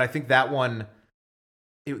 but I think that one,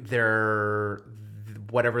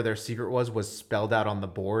 whatever their secret was spelled out on the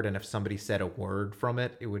board, and if somebody said a word from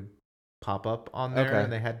it, it would pop up on there,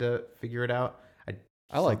 and they had to figure it out.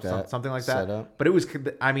 I like that. Something like that. Setup. But it was,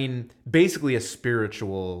 I mean, basically a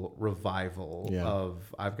spiritual revival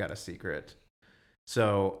of I've Got a Secret.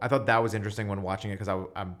 So I thought that was interesting when watching it, because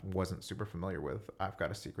I wasn't super familiar with I've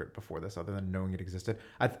Got a Secret before this, other than knowing it existed.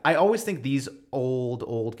 I always think these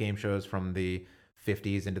old game shows from the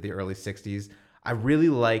 50s into the early 60s, I really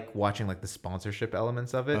like watching like the sponsorship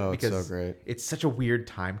elements of it. Because it's so great. It's such a weird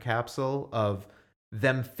time capsule of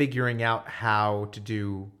them figuring out how to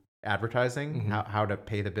do advertising, how to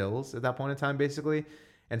pay the bills at that point in time, basically.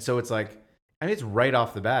 And so it's like, I mean, it's right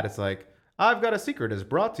off the bat, it's like, I've Got a Secret is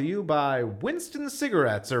brought to you by Winston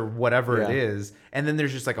Cigarettes or whatever it is. And then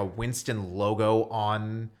there's just like a Winston logo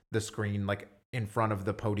on the screen, like in front of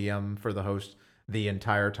the podium for the host the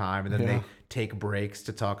entire time. And then they take breaks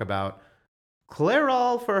to talk about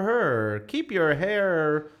Clairol for her. Keep your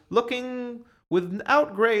hair looking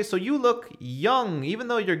without gray, so you look young, even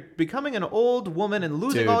though you're becoming an old woman and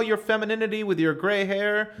losing all your femininity with your gray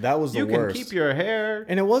hair. That was the worst. You can keep your hair.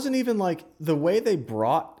 And it wasn't even like the way they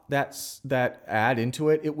brought that ad into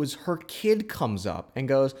it. It was her kid comes up and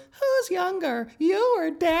goes, "Who's younger, you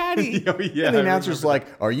or Daddy?" Oh, yeah, and the announcer's like,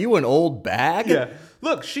 "Are you an old bag?" Yeah.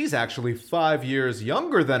 Look, she's actually 5 years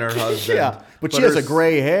younger than her husband. but she has a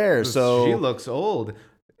gray hair, so she looks old.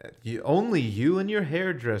 Only you and your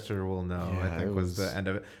hairdresser will know. Yeah, I think was the end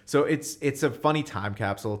of it. So it's a funny time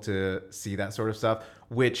capsule to see that sort of stuff,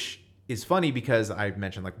 which is funny because I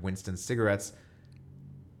mentioned like Winston cigarettes.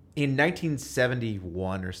 In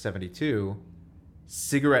 1971 or 72,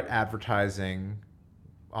 cigarette advertising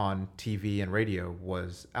on TV and radio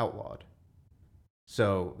was outlawed.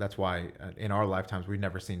 So that's why in our lifetimes we've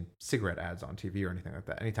never seen cigarette ads on TV or anything like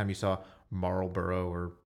that. Anytime you saw Marlboro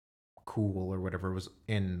or Cool or whatever was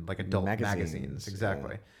in like adult magazines.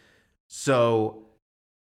 Exactly. Yeah. So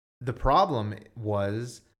the problem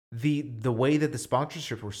was the way that the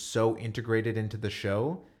sponsorships were so integrated into the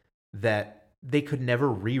show that they could never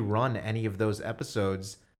rerun any of those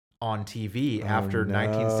episodes on TV after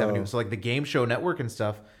 1970. So like the Game Show Network and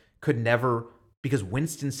stuff could never, because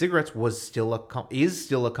Winston Cigarettes was still is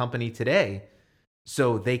still a company today.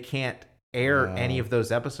 So they can't air any of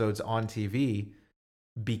those episodes on TV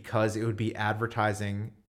because it would be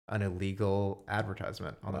advertising an illegal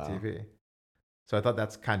advertisement on the TV. So I thought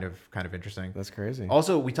that's kind of interesting. That's crazy.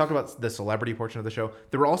 Also, we talked about the celebrity portion of the show.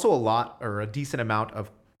 There were also a decent amount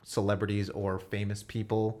of celebrities or famous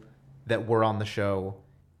people that were on the show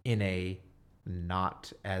in a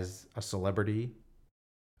not as a celebrity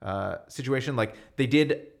situation. Like they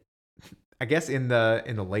did, I guess in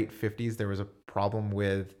the late 50s, there was a problem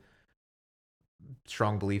with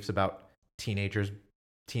strong beliefs about teenage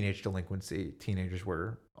delinquency. Teenagers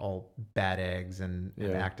were all bad eggs and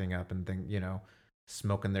acting up and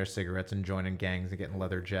smoking their cigarettes and joining gangs and getting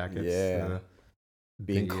leather jackets.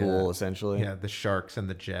 Being cool, essentially. Yeah, the Sharks and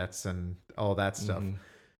the Jets and all that stuff.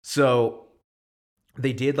 So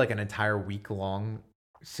they did like an entire week-long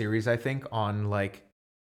series, I think, on like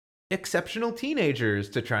exceptional teenagers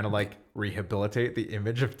to try to like rehabilitate the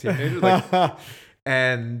image of teenagers. Like,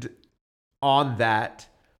 and on that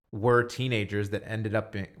were teenagers that ended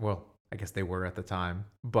up being, well, I guess they were at the time,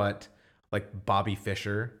 but like Bobby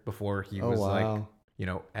Fischer before he was like,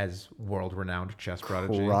 as world-renowned chess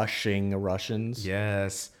prodigy. Crushing Russians.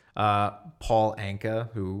 Yes. Paul Anka,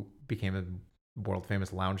 who became a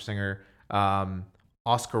world-famous lounge singer.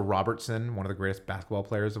 Oscar Robertson, one of the greatest basketball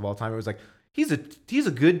players of all time. It was like, he's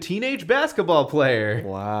a good teenage basketball player.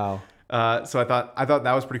 Wow. So I thought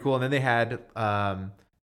that was pretty cool. And then they had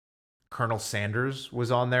Colonel Sanders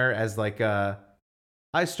was on there as like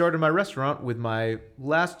I started my restaurant with my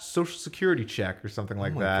last Social Security check or something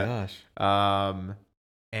like that. Gosh.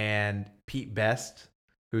 And Pete Best,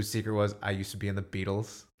 whose secret was I used to be in the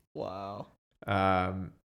Beatles. Wow.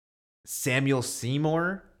 Samuel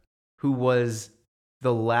Seymour, who was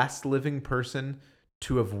the last living person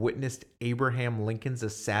to have witnessed Abraham Lincoln's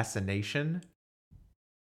assassination.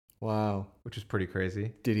 Wow. Which is pretty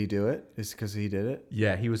crazy. Did he do it? Is it because he did it?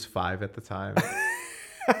 Yeah, he was 5 at the time.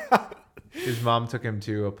 His mom took him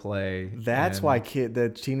to a play. That's why the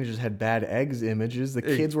teenagers had bad eggs images. The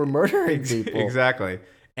kids were murdering people. Exactly.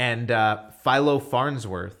 And Philo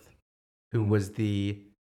Farnsworth, who was the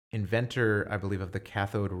inventor, I believe, of the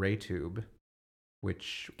cathode ray tube,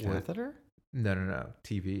 which catheter? No,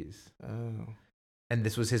 TVs. Oh. And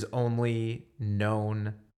this was his only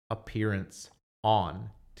known appearance on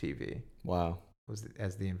TV. Wow. Was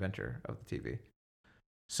as the inventor of the TV.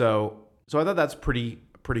 So I thought that's pretty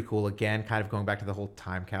cool. Again, kind of going back to the whole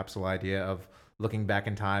time capsule idea of looking back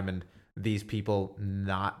in time and these people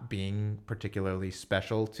not being particularly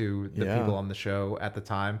special to the people on the show at the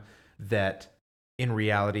time, that in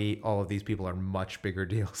reality, all of these people are much bigger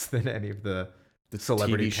deals than any of the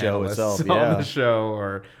celebrity TV show itself on the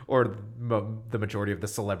show or the majority of the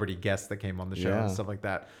celebrity guests that came on the show and stuff like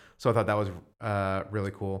that. So I thought that was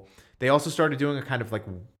really cool. They also started doing a kind of like,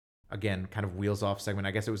 again, kind of wheels off segment.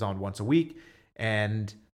 I guess it was on once a week.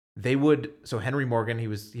 And they would, so Henry Morgan, he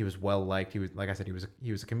was well liked. He was, like I said,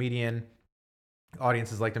 he was a comedian.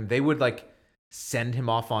 Audiences liked him. They would like send him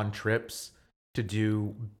off on trips to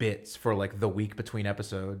do bits for like the week between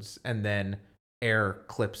episodes and then air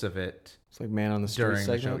clips of it. It's like Man on the Street during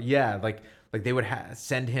the show. Yeah, like they would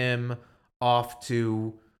send him off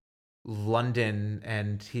to London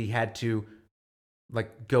and he had to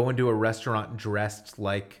like go into a restaurant dressed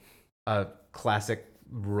like a classic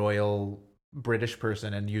royal British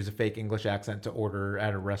person and use a fake English accent to order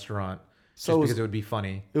at a restaurant because it would be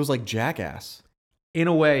funny. It was like Jackass. In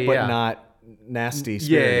a way, but not nasty.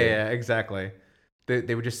 Yeah, exactly.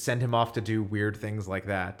 They would just send him off to do weird things like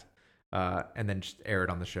that and then just air it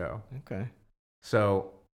on the show. Okay.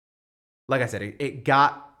 So, like I said, it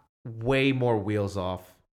got way more wheels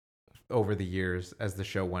off over the years as the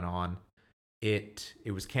show went on. It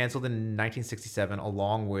was canceled in 1967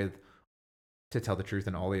 along with To Tell the Truth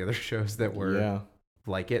and all the other shows that were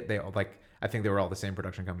like it. They all I think they were all the same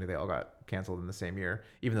production company. They all got canceled in the same year,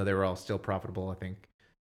 even though they were all still profitable. I think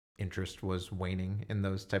interest was waning in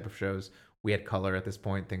those type of shows. We had color at this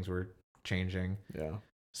point. Things were changing. Yeah.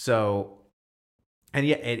 So, and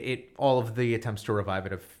yeah, it all of the attempts to revive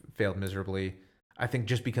it have failed miserably. I think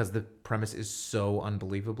just because the premise is so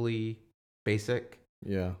unbelievably basic.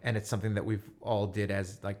 Yeah. And it's something that we've all did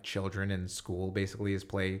as like children in school, basically, is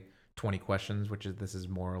play 20 questions, this is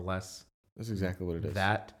more or less. That's exactly what it is.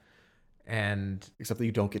 That. And except that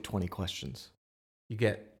you don't get 20 questions. You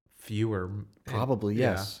get fewer. Probably,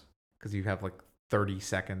 yes. Because you have like 30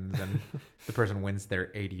 seconds and the person wins their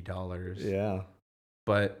 $80. Yeah.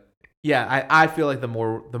 But yeah, I feel like the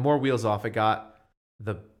more wheels off it got,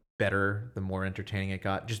 the better, the more entertaining it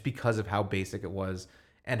got, just because of how basic it was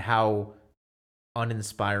and how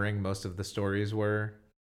uninspiring most of the stories were.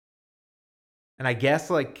 And I guess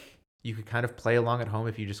like you could kind of play along at home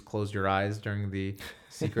if you just closed your eyes during the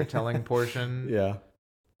secret telling portion. Yeah.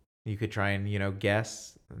 You could try and,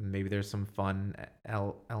 guess. Maybe there's some fun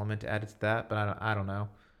element added to that, but I don't know.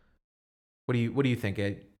 What do you think?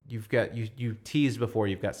 You've got you teased before.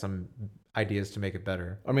 You've got some ideas to make it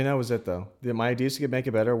better. I mean, that was it though. My ideas to make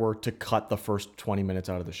it better were to cut the first 20 minutes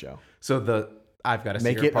out of the show. So I've got a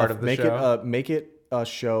secret part of the show. Make it a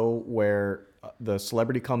show where the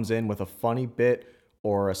celebrity comes in with a funny bit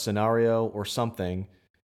or a scenario or something,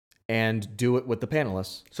 and do it with the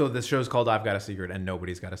panelists. So the show's called I've Got a Secret, and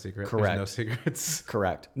nobody's got a secret. Correct. There's no secrets.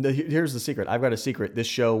 Correct. Here's the secret. I've Got a Secret. This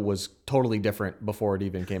show was totally different before it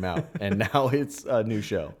even came out, and now it's a new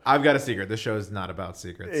show. I've Got a Secret. This show is not about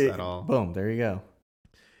secrets at all. Boom. There you go.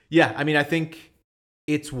 Yeah, I mean, I think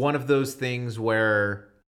it's one of those things where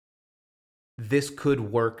this could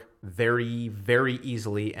work very, very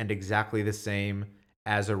easily and exactly the same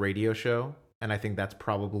as a radio show. And I think that's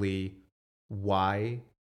probably why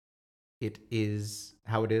it is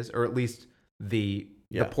how it is, or at least the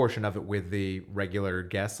portion of it with the regular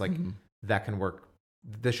guests, like that can work.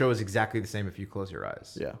 The show is exactly the same if you close your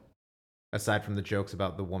eyes. Yeah. Aside from the jokes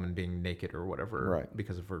about the woman being naked or whatever, right,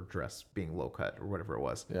 because of her dress being low cut or whatever it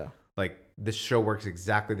was. Yeah. Like this show works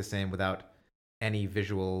exactly the same without any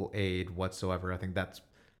visual aid whatsoever. I think that's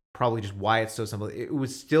probably just why it's so simple. It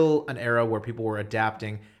was still an era where people were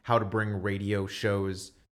adapting how to bring radio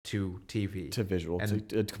shows to TV. To visual. And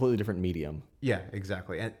to a completely different medium. Yeah,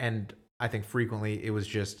 exactly. And I think frequently it was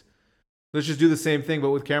just, let's just do the same thing, but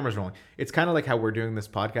with cameras rolling. It's kind of like how we're doing this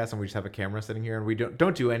podcast and we just have a camera sitting here and we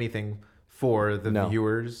don't do anything for the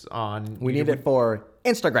viewers on. We need it for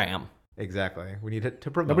Instagram. Exactly. We need it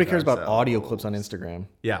to promote. Nobody cares about audio clips on Instagram.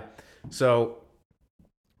 Yeah. So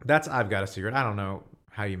that's I've Got a Secret. I don't know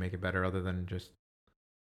how you make it better other than just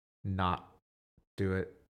not do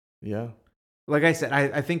it. Yeah. Like I said,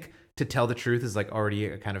 I think To Tell the Truth is like already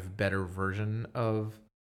a kind of better version of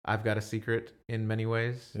I've Got a Secret in many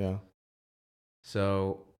ways. Yeah.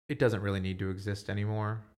 So it doesn't really need to exist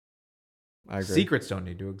anymore. I agree. Secrets don't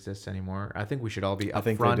need to exist anymore. I think we should all be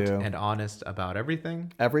upfront and honest about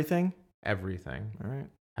everything. Everything? Everything. All right.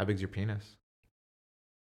 How big's your penis?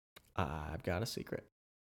 I've got a secret.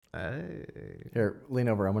 Hey. Here, lean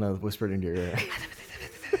over. I'm going to whisper it into your ear.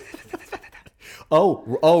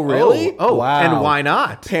 Oh, really? Oh, wow. And why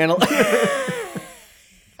not? Panel.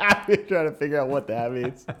 I've been trying to figure out what that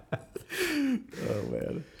means. Oh,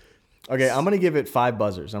 man. Okay, I'm going to give it 5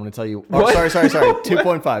 buzzers. I'm going to tell you. Oh, sorry.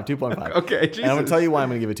 2.5. Okay, Jesus. And I'm going to tell you why I'm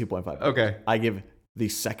going to give it 2.5. Okay. I give the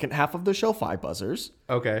second half of the show 5 buzzers.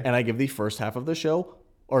 Okay. And I give the first half of the show,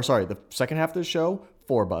 the second half of the show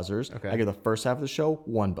 4 buzzers. Okay. I give the first half of the show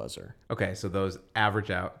 1 buzzer. Okay, so those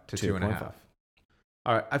average out to 2.5.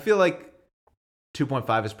 All right, I feel like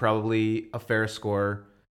 2.5 is probably a fair score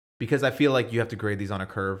because I feel like you have to grade these on a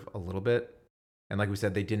curve a little bit. And like we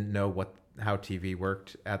said, they didn't know how TV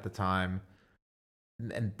worked at the time.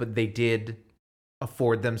 But they did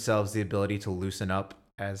afford themselves the ability to loosen up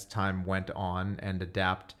as time went on and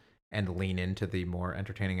adapt and lean into the more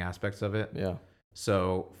entertaining aspects of it. Yeah.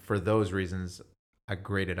 So for those reasons, I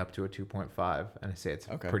grade it up to a 2.5 and I say it's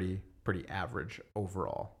pretty average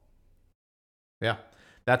overall. Yeah.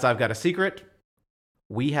 That's I've Got a Secret.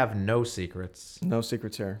 We have no secrets. No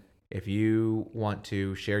secrets here. If you want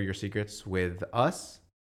to share your secrets with us,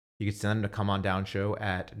 you can send them to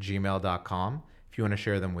comeondownshow@gmail.com. If you want to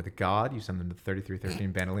share them with God, you send them to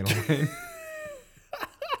 3313 Bandolino Lane.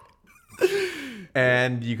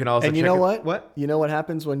 And you can also And you know what? What? You know what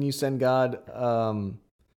happens when you send God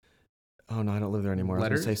oh no, I don't live there anymore.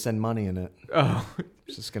 Letters? I was going to say send money in it. Oh.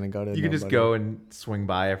 It's just going to go to You can just go and swing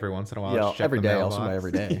by every once in a while. Yeah, check every the day. mailbox. I'll swing by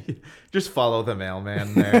every day. Just follow the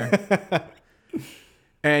mailman there.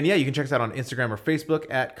 And yeah, you can check us out on Instagram or Facebook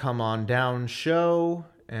at Come On Down Show.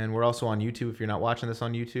 And we're also on YouTube if you're not watching this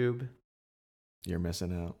on YouTube. You're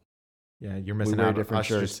missing out. Yeah, you're missing out on us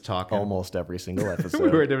just talking. Almost every single episode. We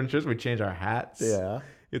wear different shirts. We change our hats. Yeah.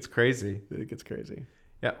 It's crazy. It gets crazy.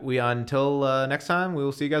 Yeah, until next time, we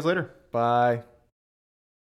will see you guys later. Bye.